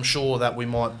I'm sure that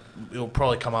it'll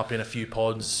probably come up in a few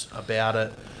pods about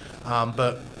it.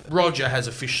 But Roger has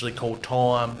officially called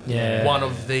time. Yeah. One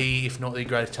of the, if not the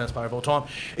greatest tennis player of all time.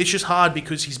 It's just hard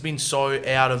because he's been so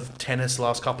out of tennis the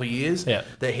last couple of years that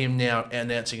him now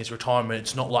announcing his retirement,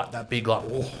 it's not like that big like,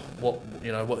 oh, what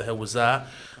the hell was that?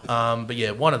 But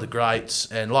yeah, one of the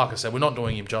greats. And like I said, we're not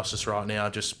doing him justice right now,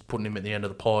 just putting him at the end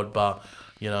of the pod. But,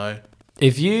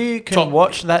 If you can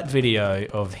watch that video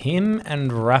of him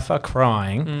and Rafa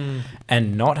crying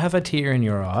and not have a tear in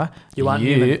your eye, you are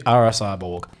a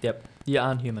cyborg. Yep, you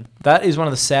aren't human. That is one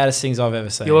of the saddest things I've ever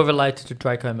seen. You're related to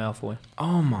Draco Malfoy.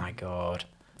 Oh my God.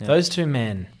 Yep. Those two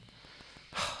men.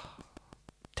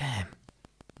 Damn.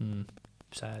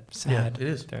 Sad. Yeah, it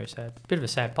is. Very sad. Bit of a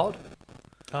sad pod.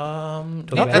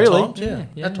 Not at really. Times,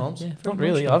 at times. Yeah, Not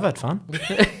really. I've had fun.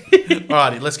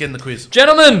 Alrighty, let's get in the quiz.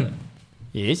 Gentlemen,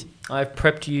 Yes. I've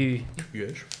prepped you.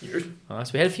 Yes. All right,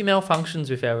 so we had a few malfunctions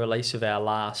with our release of our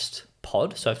last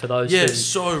pod. So for those Yeah, who...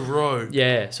 so rogue.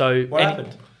 Yeah, so... What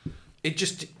happened? It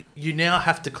just, you now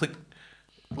have to click,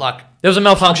 like, There was a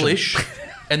malfunction. publish,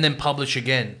 and then publish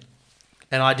again.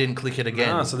 And I didn't click it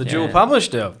again. So the dual publish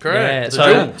deal. Correct.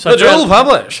 Yeah, The dual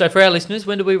publish. So for our listeners,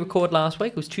 when did we record last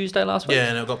week? It was Tuesday last week?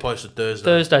 Yeah, and it got posted Thursday.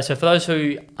 Thursday. So for those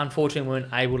who unfortunately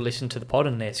weren't able to listen to the pod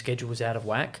and their schedule was out of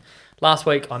whack, last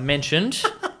week I mentioned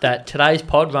that today's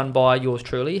pod, run by yours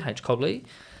truly, H. Cogley,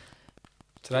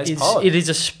 it is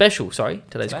a special,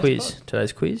 today's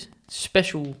quiz,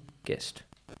 special guest.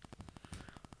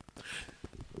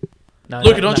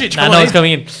 Luka Doncic, no one's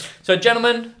coming in. So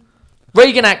gentlemen,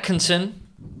 Regan Atkinson,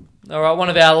 all right, one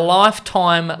of our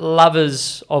lifetime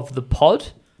lovers of the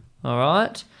pod, all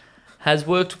right, has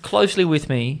worked closely with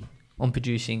me on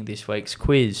producing this week's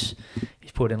quiz.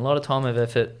 He's put in a lot of time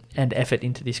and effort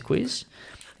into this quiz,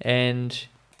 and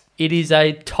it is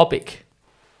a topic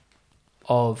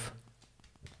of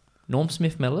Norm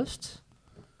Smith medalists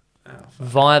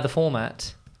via the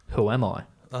format Who Am I?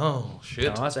 Oh, shit.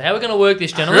 All right, so how are we going to work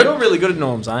this, gentlemen? You're really good at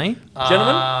norms, eh?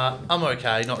 Gentlemen? I'm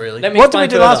okay, not really. What did we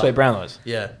do last week, Brownlows?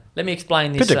 Yeah. Let me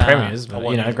explain this. Good to premiers, but,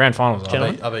 grand finals.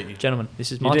 Gentlemen, I bet you. Gentlemen,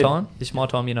 this is my did. time. This is my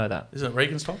time, you know that. Isn't it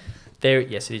Regan's time?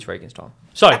 Yes, it is Regan's time.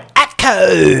 So,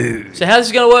 so how's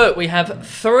this going to work? We have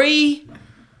 3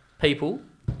 people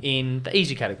in the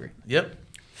easy category, Yep.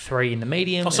 3 in the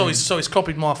medium. Oh, so he's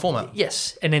copied my format.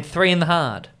 Yes, and then 3 in the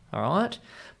hard. All right,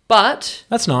 but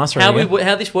That's nice, how Regan.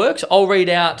 how this works? I'll read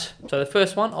out. So the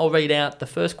first one, I'll read out the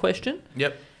first question.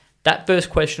 Yep. That first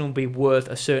question will be worth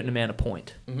a certain amount of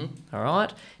point. Mm-hmm. All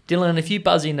right, Dylan, if you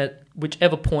buzz in at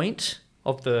whichever point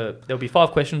of there'll be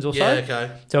 5 questions or so. Yeah,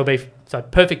 okay. So it'll be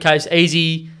perfect case,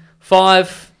 easy,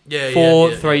 5,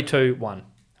 4, 3, 2, 1.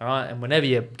 All right, and whenever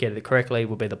you get it correctly,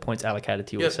 will be the points allocated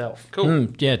to yourself. Cool.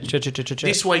 Yeah,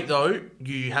 This week, though,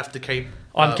 you have to keep...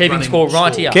 I'm keeping running score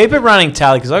right here. Keep it running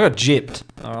tally because I got gypped.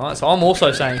 All right, so I'm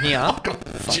also saying here, fuck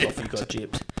off, you got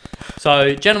gypped.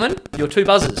 So, gentlemen, your 2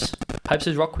 buzzers. Paper,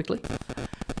 scissors, rock quickly.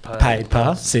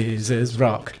 Paper, scissors,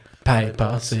 rock.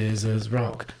 Paper, scissors,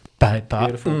 rock. Paper.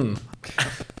 Beautiful.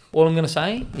 All I'm going to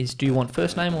say is, do you want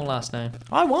first name or last name?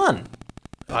 I won.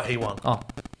 He won. Oh,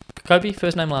 Kobe,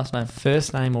 first name, last name.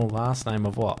 First name or last name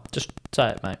of what? Just say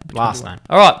it, mate. Last name.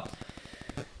 All right.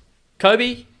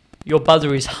 Kobe, your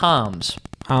buzzer is Harms.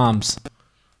 Harms.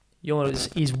 Yours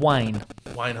is Wayne.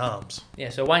 Wayne Harms. Yeah,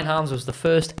 so Wayne Harms was the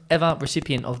first ever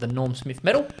recipient of the Norm Smith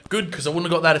Medal. Good, because I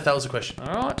wouldn't have got that if that was a question.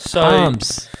 All right, so...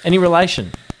 Harms. Any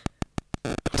relation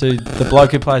to the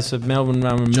bloke who plays for Melbourne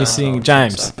missing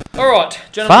James? All right,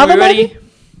 gentlemen, Father, are we ready? maybe?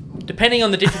 Depending on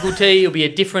the difficulty, it'll be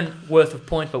a different worth of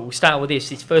point, but we'll start with this.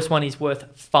 This first one is worth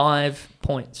 5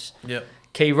 points. Yep.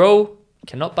 Key rule,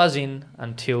 cannot buzz in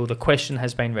until the question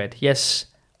has been read. Yes,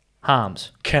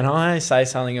 Harms. Can I say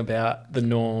something about the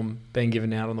norm being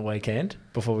given out on the weekend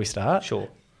before we start? Sure.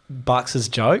 Bucks'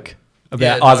 joke about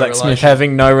Yeah, no Isaac Smith relation.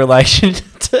 having no relation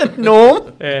to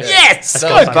Norm. Yes! That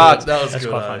Go was Bucks. good. That was That's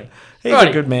good. quite eh? funny. He's Righty,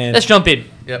 a good man. Let's jump in.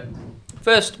 Yep.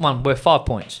 First one, worth 5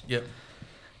 points. Yep.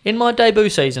 In my debut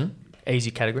season,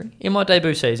 easy category, in my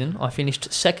debut season, I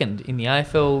finished second in the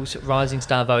AFL's Rising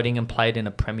Star voting and played in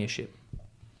a premiership.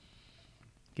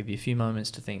 Give you a few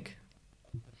moments to think.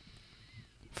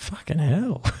 Fucking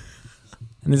hell.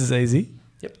 And this is easy.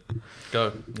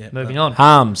 Go. Yeah. Moving on.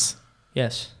 Harms.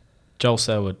 Yes. Joel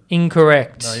Selwood.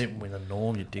 Incorrect. No, you didn't win a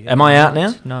Norm, you dig. Am I out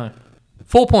now? No.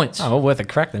 4 points. Oh, well, worth a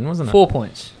crack then, wasn't it? 4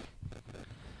 points.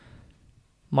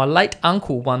 My late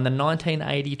uncle won the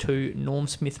 1982 Norm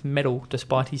Smith medal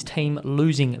despite his team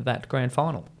losing that grand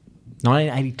final.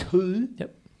 1982?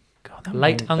 Yep. God, that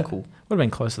Late would have uncle.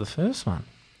 been close to the first one.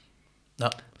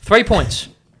 No. 3 points.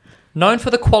 Known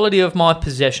for the quality of my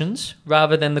possessions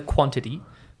rather than the quantity,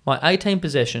 my 18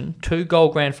 possession, 2-goal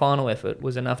grand final effort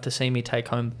was enough to see me take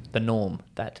home the Norm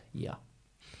that year.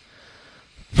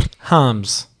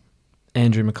 Harms.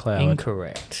 Andrew McLeod.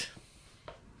 Incorrect.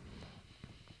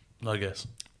 I guess.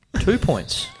 2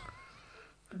 points.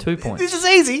 2 points. This is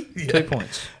easy. 2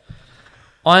 points.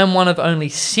 I am one of only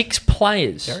 6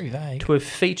 players Very vague. to have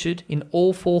featured in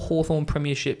all 4 Hawthorn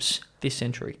premierships this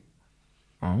century.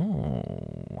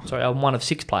 Oh. Sorry, I'm one of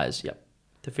 6 players,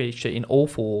 to feature in all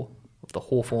 4 of the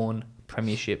Hawthorn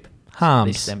premiership.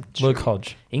 Harms. this century. Luke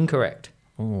Hodge. Incorrect.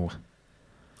 Ooh.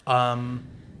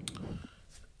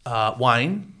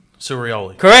 Wayne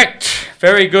Surioli. Correct.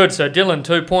 Very good. So, Dylan,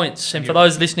 2 points. And for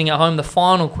those listening at home, the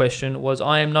final question was,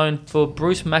 I am known for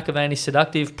Bruce McAvaney's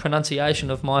seductive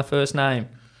pronunciation of my first name.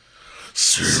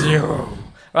 Zero.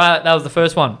 Right, that was the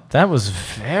first one. That was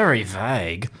very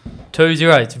vague.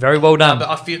 2-0. It's very well done.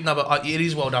 It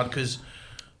is well done because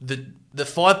the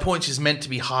 5 points is meant to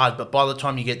be hard, but by the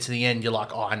time you get to the end, you're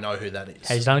like, oh, I know who that is.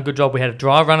 Hey, he's done a good job. We had a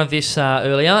dry run of this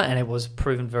earlier, and it was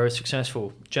proven very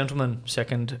successful. Gentlemen,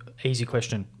 second easy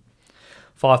question.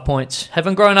 5 points.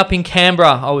 Having grown up in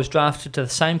Canberra, I was drafted to the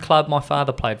same club my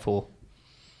father played for.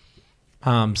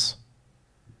 Harms.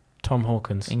 Tom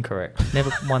Hawkins. Incorrect.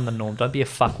 Never won the Norm. Don't be a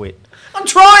fuckwit. I'm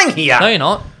trying here. No, you're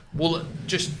not. Well,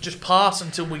 just pass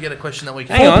until we get a question that we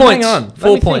can. Hang on, 4 points. hang on. Let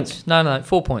 4 me points. think. No,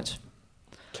 4 points.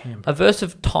 A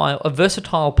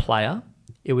versatile player,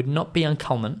 it would not be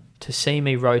uncommon to see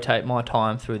me rotate my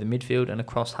time through the midfield and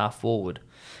across half forward,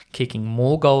 kicking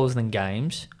more goals than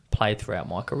games played throughout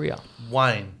my career.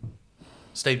 Wayne.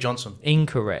 Steve Johnson.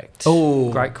 Incorrect.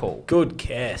 Oh, Great call. good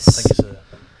guess. Thank you, sir.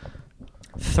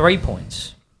 3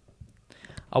 points.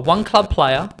 A one-club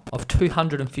player of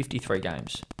 253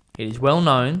 games. It is well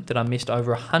known that I missed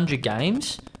over 100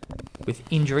 games with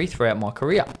injury throughout my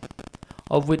career,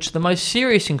 of which the most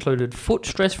serious included foot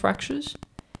stress fractures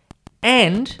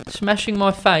and smashing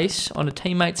my face on a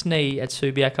teammate's knee at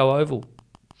Subiaco Oval.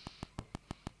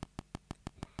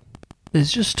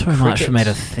 There's just too much for me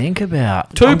to think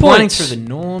about. 2 I'm points. running through the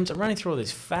norms. I'm running through all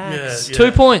these facts. Yeah.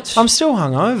 2 points. I'm still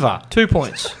hungover. 2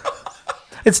 points.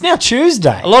 It's now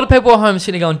Tuesday. A lot of people at home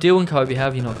sitting going, Dylan Kobe, how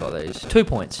have you not got these? 2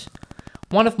 points.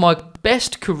 One of my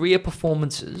best career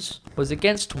performances was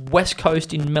against West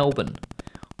Coast in Melbourne,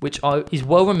 which is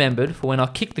well remembered for when I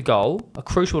kicked the goal, a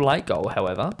crucial late goal,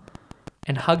 however,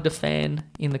 and hugged a fan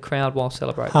in the crowd while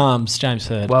celebrating. Harms, James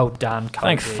Hird. Well done, Kobe.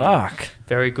 Thank fuck.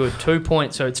 Very good. 2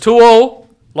 points. So it's 2-2.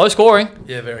 Low scoring.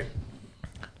 Yeah, very.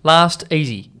 Last,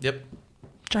 easy. Yep.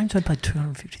 James Hird played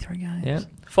 253 games. Yeah.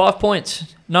 5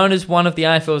 points. Known as one of the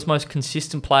AFL's most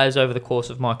consistent players over the course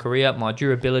of my career, my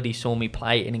durability saw me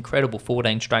play an incredible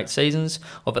 14 straight seasons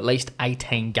of at least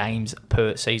 18 games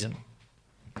per season.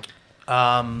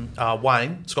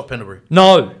 Wayne, Scott Pendlebury.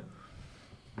 No.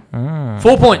 4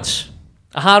 points.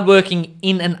 A hard-working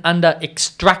in and under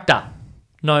extractor,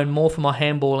 known more for my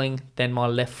handballing than my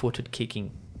left-footed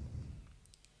kicking.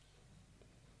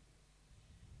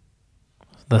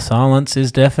 The silence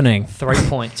is deafening. 3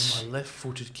 points. My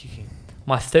left-footed kicking.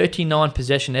 My 39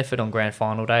 possession effort on Grand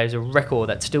Final day is a record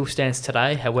that still stands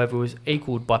today, however, was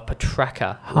equalled by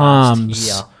Petrarca last Harms.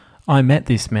 year. I met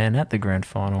this man at the grand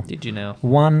final. Did you now?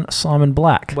 One Simon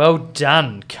Black. Well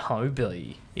done,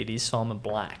 Kobe. It is Simon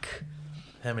Black.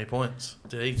 How many points?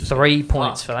 Did he just 3 get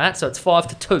points fucked? for that, so it's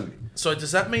 5-2. So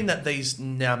does that mean that these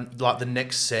now, like the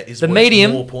next set is The worth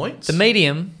medium, more points? The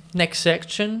medium, next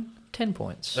section, 10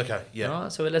 points. Okay, yeah. All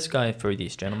right, so let's go through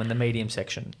this, gentlemen. The medium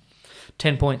section.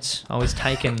 10 points. I was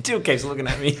taken. Still keeps looking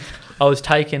at me. I was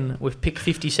taken with pick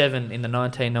 57 in the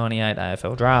 1998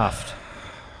 AFL draft.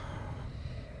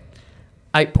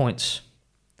 8 points.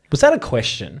 Was that a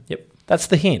question? Yep. That's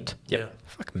the hint. Yeah.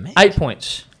 Fuck me. 8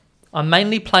 points. I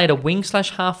mainly played a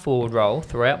wing/half forward role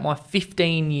throughout my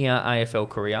 15-year AFL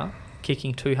career,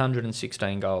 kicking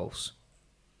 216 goals.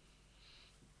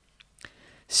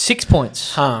 6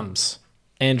 points. Harms.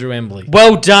 Andrew Embley.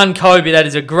 Well done, Kobe. That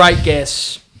is a great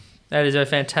guess. That is a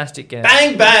fantastic guess.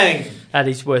 Bang, bang. That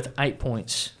is worth 8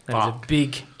 points. That is a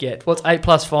big get. What's 8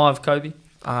 plus 5, Kobe?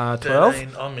 12. 13,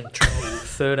 I'm in trouble.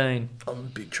 13. I'm in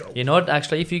big trouble. You're not,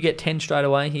 actually, if you get 10 straight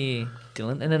away here,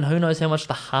 Dylan, and then who knows how much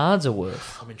the hards are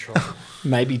worth. I'm in trouble.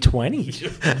 Maybe 20.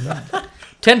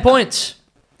 10 points.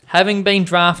 Having been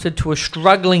drafted to a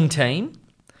struggling team,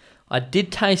 I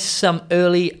did taste some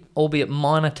early, albeit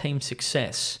minor team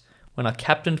success when I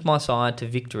captained my side to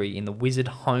victory in the Wizard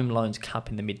Home Loans Cup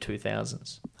in the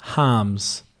mid-2000s.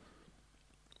 Harms.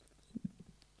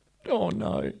 Oh,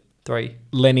 no. 3.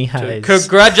 Lenny Hayes.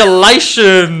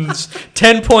 Congratulations!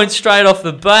 10 points straight off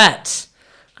the bat.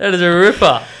 That is a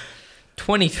ripper.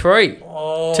 23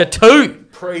 to 2.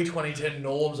 Pre-2010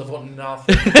 norms, I've got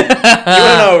nothing. You want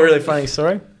to know a really funny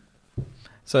story?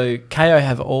 So KO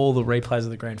have all the replays of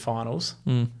the grand finals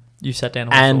You sat down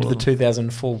and watched all the of them.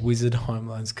 2004 Wizard Home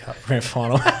Loans Cup grand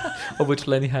final. of which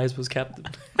Lenny Hayes was captain.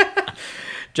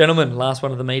 Gentlemen, last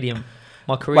one of the medium.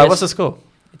 My career. Wait, what's the score?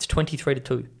 It's 23 to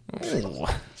 2.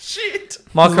 Shit.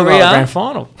 My This is career, like a grand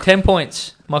final. 10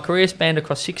 points. My career spanned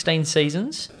across 16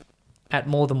 seasons at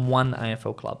more than one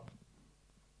AFL club.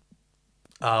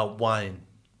 Wayne.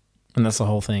 And that's the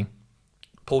whole thing.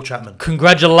 Paul Chapman.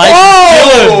 Congratulations,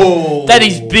 Dylan. That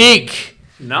is big.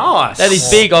 Nice. That is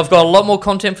big. I've got a lot more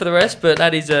content for the rest, but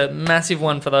that is a massive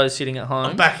one for those sitting at home.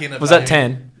 I'm back in it. Was baby. that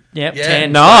 10? Yep, Yeah.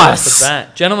 10. Nice. Off the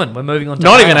bat. Gentlemen, we're moving on to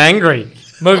Not hard. even angry.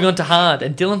 Moving on to hard.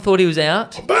 And Dylan thought he was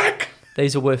out. I'm back.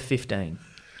 These are worth 15.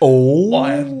 Oh.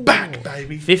 I am back,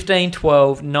 baby. 15,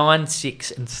 12, 9,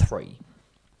 6, and 3.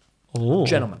 Ooh.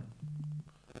 Gentlemen,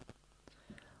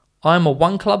 I'm a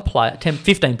one-club player,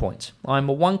 15 points. I'm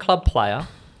a one-club player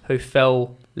who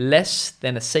fell less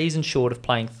than a season short of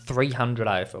playing 300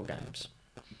 AFL games.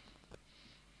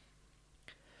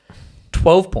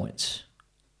 12 points.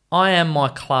 I am my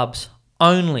club's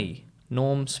only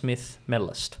Norm Smith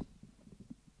medalist.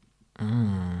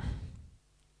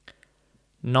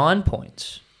 9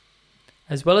 points.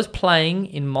 As well as playing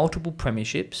in multiple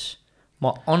premierships,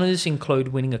 my honours include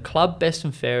winning a club best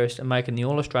and fairest and making the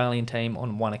All-Australian team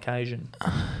on one occasion.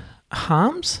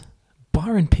 Harms?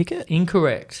 Byron Pickett?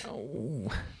 Incorrect.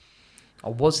 I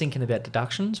was thinking about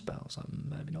deductions, but I was like,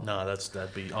 maybe not. No,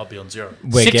 that'd be. I'll be on 0.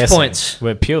 We're 6 guessing. points.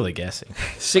 We're purely guessing.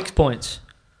 6 points.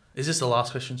 Is this the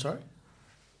last question? Sorry.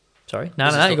 Sorry? No,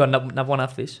 Is no, this you the- got another one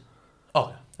after this.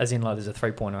 Oh, As in, like, there's a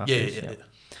 3-pointer after yeah, this. yeah.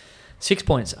 6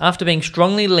 points. After being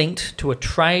strongly linked to a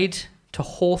trade to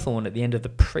Hawthorn at the end of the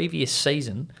previous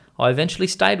season, I eventually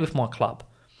stayed with my club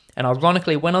and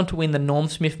ironically went on to win the Norm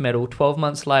Smith medal 12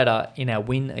 months later in our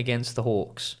win against the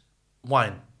Hawks.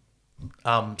 Wayne.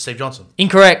 Steve Johnson.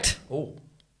 Incorrect. Oh,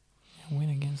 Win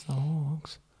against the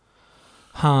Hawks.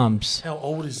 Harms. how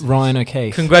old is this? Ryan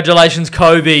O'Keefe. Congratulations,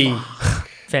 Kobe.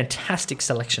 Fantastic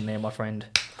selection there, my friend.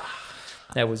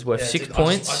 That was worth Yeah, 6 I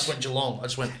points. just went Geelong. I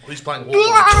just went. Who's playing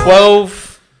Hawthorn?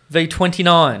 12 v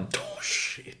 29. Oh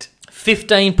shit.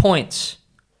 15 points.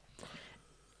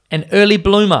 An early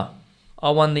bloomer. I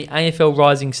won the AFL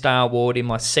Rising Star Award in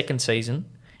my second season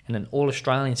and an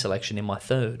All-Australian selection in my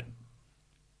third.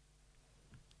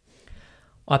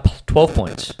 12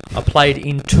 points. I played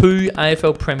in 2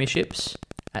 AFL premierships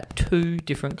at 2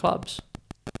 different clubs.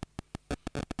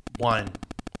 Wayne.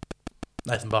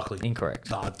 Nathan Buckley. Incorrect.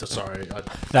 No, sorry.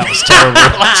 That was terrible.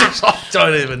 I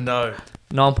don't even know.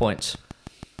 9 points.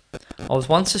 I was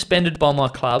once suspended by my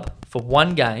club for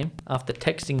 1 game after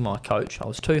texting my coach I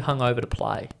was too hungover to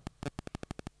play.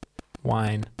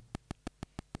 Wayne.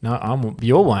 No,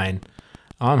 you're Wayne.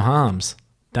 I'm Harms.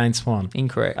 Dane Swan.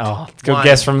 Incorrect. Oh, good Wayne.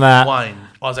 guess from that. Wayne.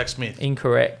 Isaac Smith.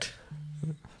 Incorrect.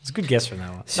 It's a good guess from that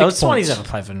one. 6 Swanny's points. never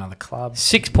played for another club.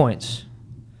 6 points.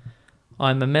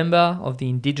 I'm a member of the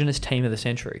Indigenous Team of the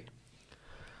Century.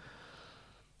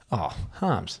 Oh,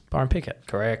 Harms. Byron Pickett.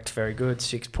 Correct. Very good.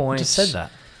 6 I points. just said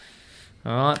that.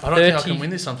 All right. I don't think I can win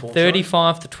this, unfortunately.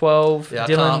 35 to 12. Yeah, I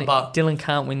Dylan, can't, but- Dylan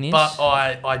can't win this. But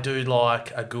I do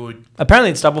like a good.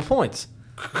 Apparently it's double points.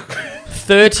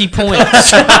 30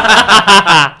 points.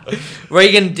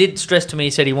 Regan did stress to me, he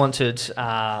said he wanted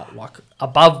like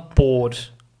above board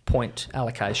point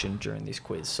allocation during this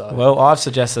quiz. So Well, I've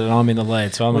suggested and I'm in the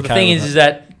lead, so I'm Well, okay the thing with is it.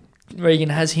 that Regan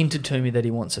has hinted to me that he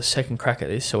wants a second crack at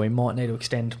this, so we might need to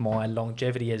extend my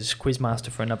longevity as quizmaster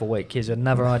for another week. Here's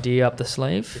another idea up the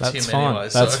sleeve. It's That's him fine. anyway,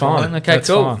 That's so- fine. Okay, That's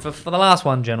cool. fine. For the last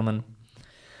one, gentlemen,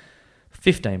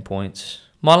 15 points.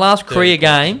 My last career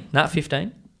game, not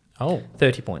 15, Oh,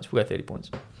 30 points. We'll go 30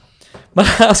 points. My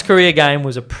last career game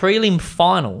was a prelim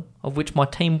final of which my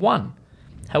team won.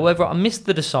 However, I missed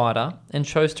the decider and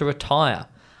chose to retire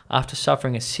after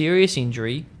suffering a serious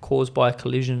injury caused by a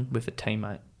collision with a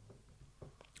teammate.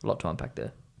 A lot to unpack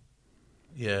there.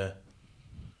 Yeah.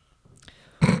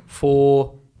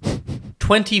 For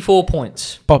 24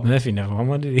 points, Bob Murphy never won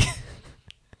one, did he?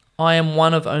 I am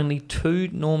one of only 2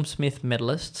 Norm Smith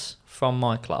medalists from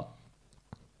my club.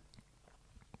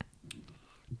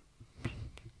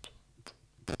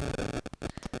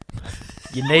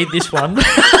 You need this one.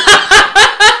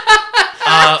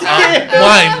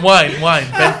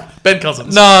 Wayne. Ben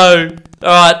Cousins. No.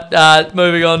 All right,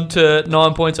 moving on to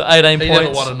 9 points or 18 He points.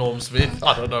 never won a Norm Smith.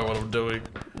 I don't know what I'm doing.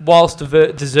 Whilst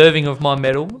deserving of my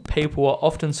medal, people are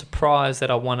often surprised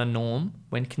that I won a Norm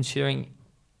when considering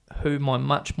who my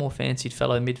much more fancied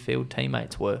fellow midfield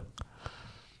teammates were.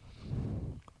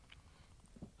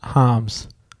 Harms.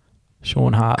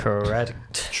 Sean Hart. Correct.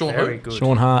 Sean Very who? good.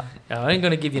 Sean Hart. Now, I'm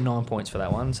going to give you 9 points for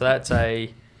that one. So that's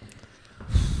a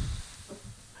I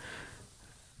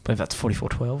believe that's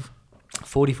 44-12.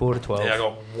 44 to 12. Yeah, I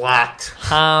got whacked.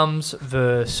 Harms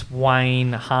versus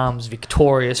Wayne. Harms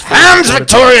victorious. Ham's 44 to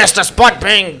 12. victorious despite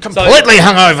being completely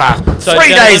hungover. So 3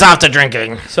 gentlemen- days after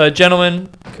drinking. So, gentlemen,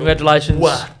 congratulations.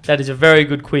 Wow. That is a very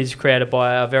good quiz created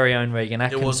by our very own Regan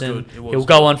It was Atkinson. good. It was He'll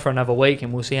go on for another week,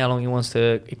 and we'll see how long he wants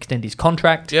to extend his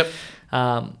contract. Yep.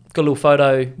 Got a little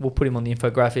photo. We'll put him on the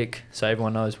infographic so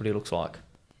everyone knows what he looks like.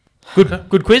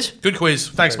 Good quiz. Good quiz.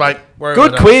 Thanks, mate.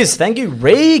 Good quiz. Thank you,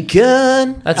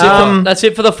 Regan. That's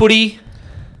it for the footy.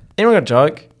 Anyone got a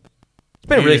joke? It's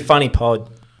been a really funny pod.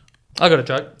 I got a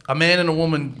joke. A man and a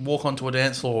woman walk onto a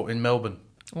dance floor in Melbourne.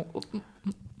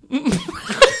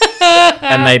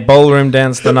 And they ballroom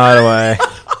danced the night away.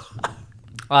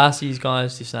 I asked you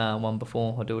guys this one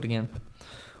before. I'll do it again.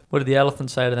 What did the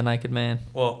elephant say to the naked man?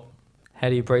 Well, How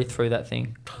do you breathe through that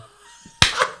thing?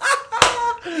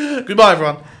 goodbye,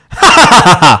 everyone.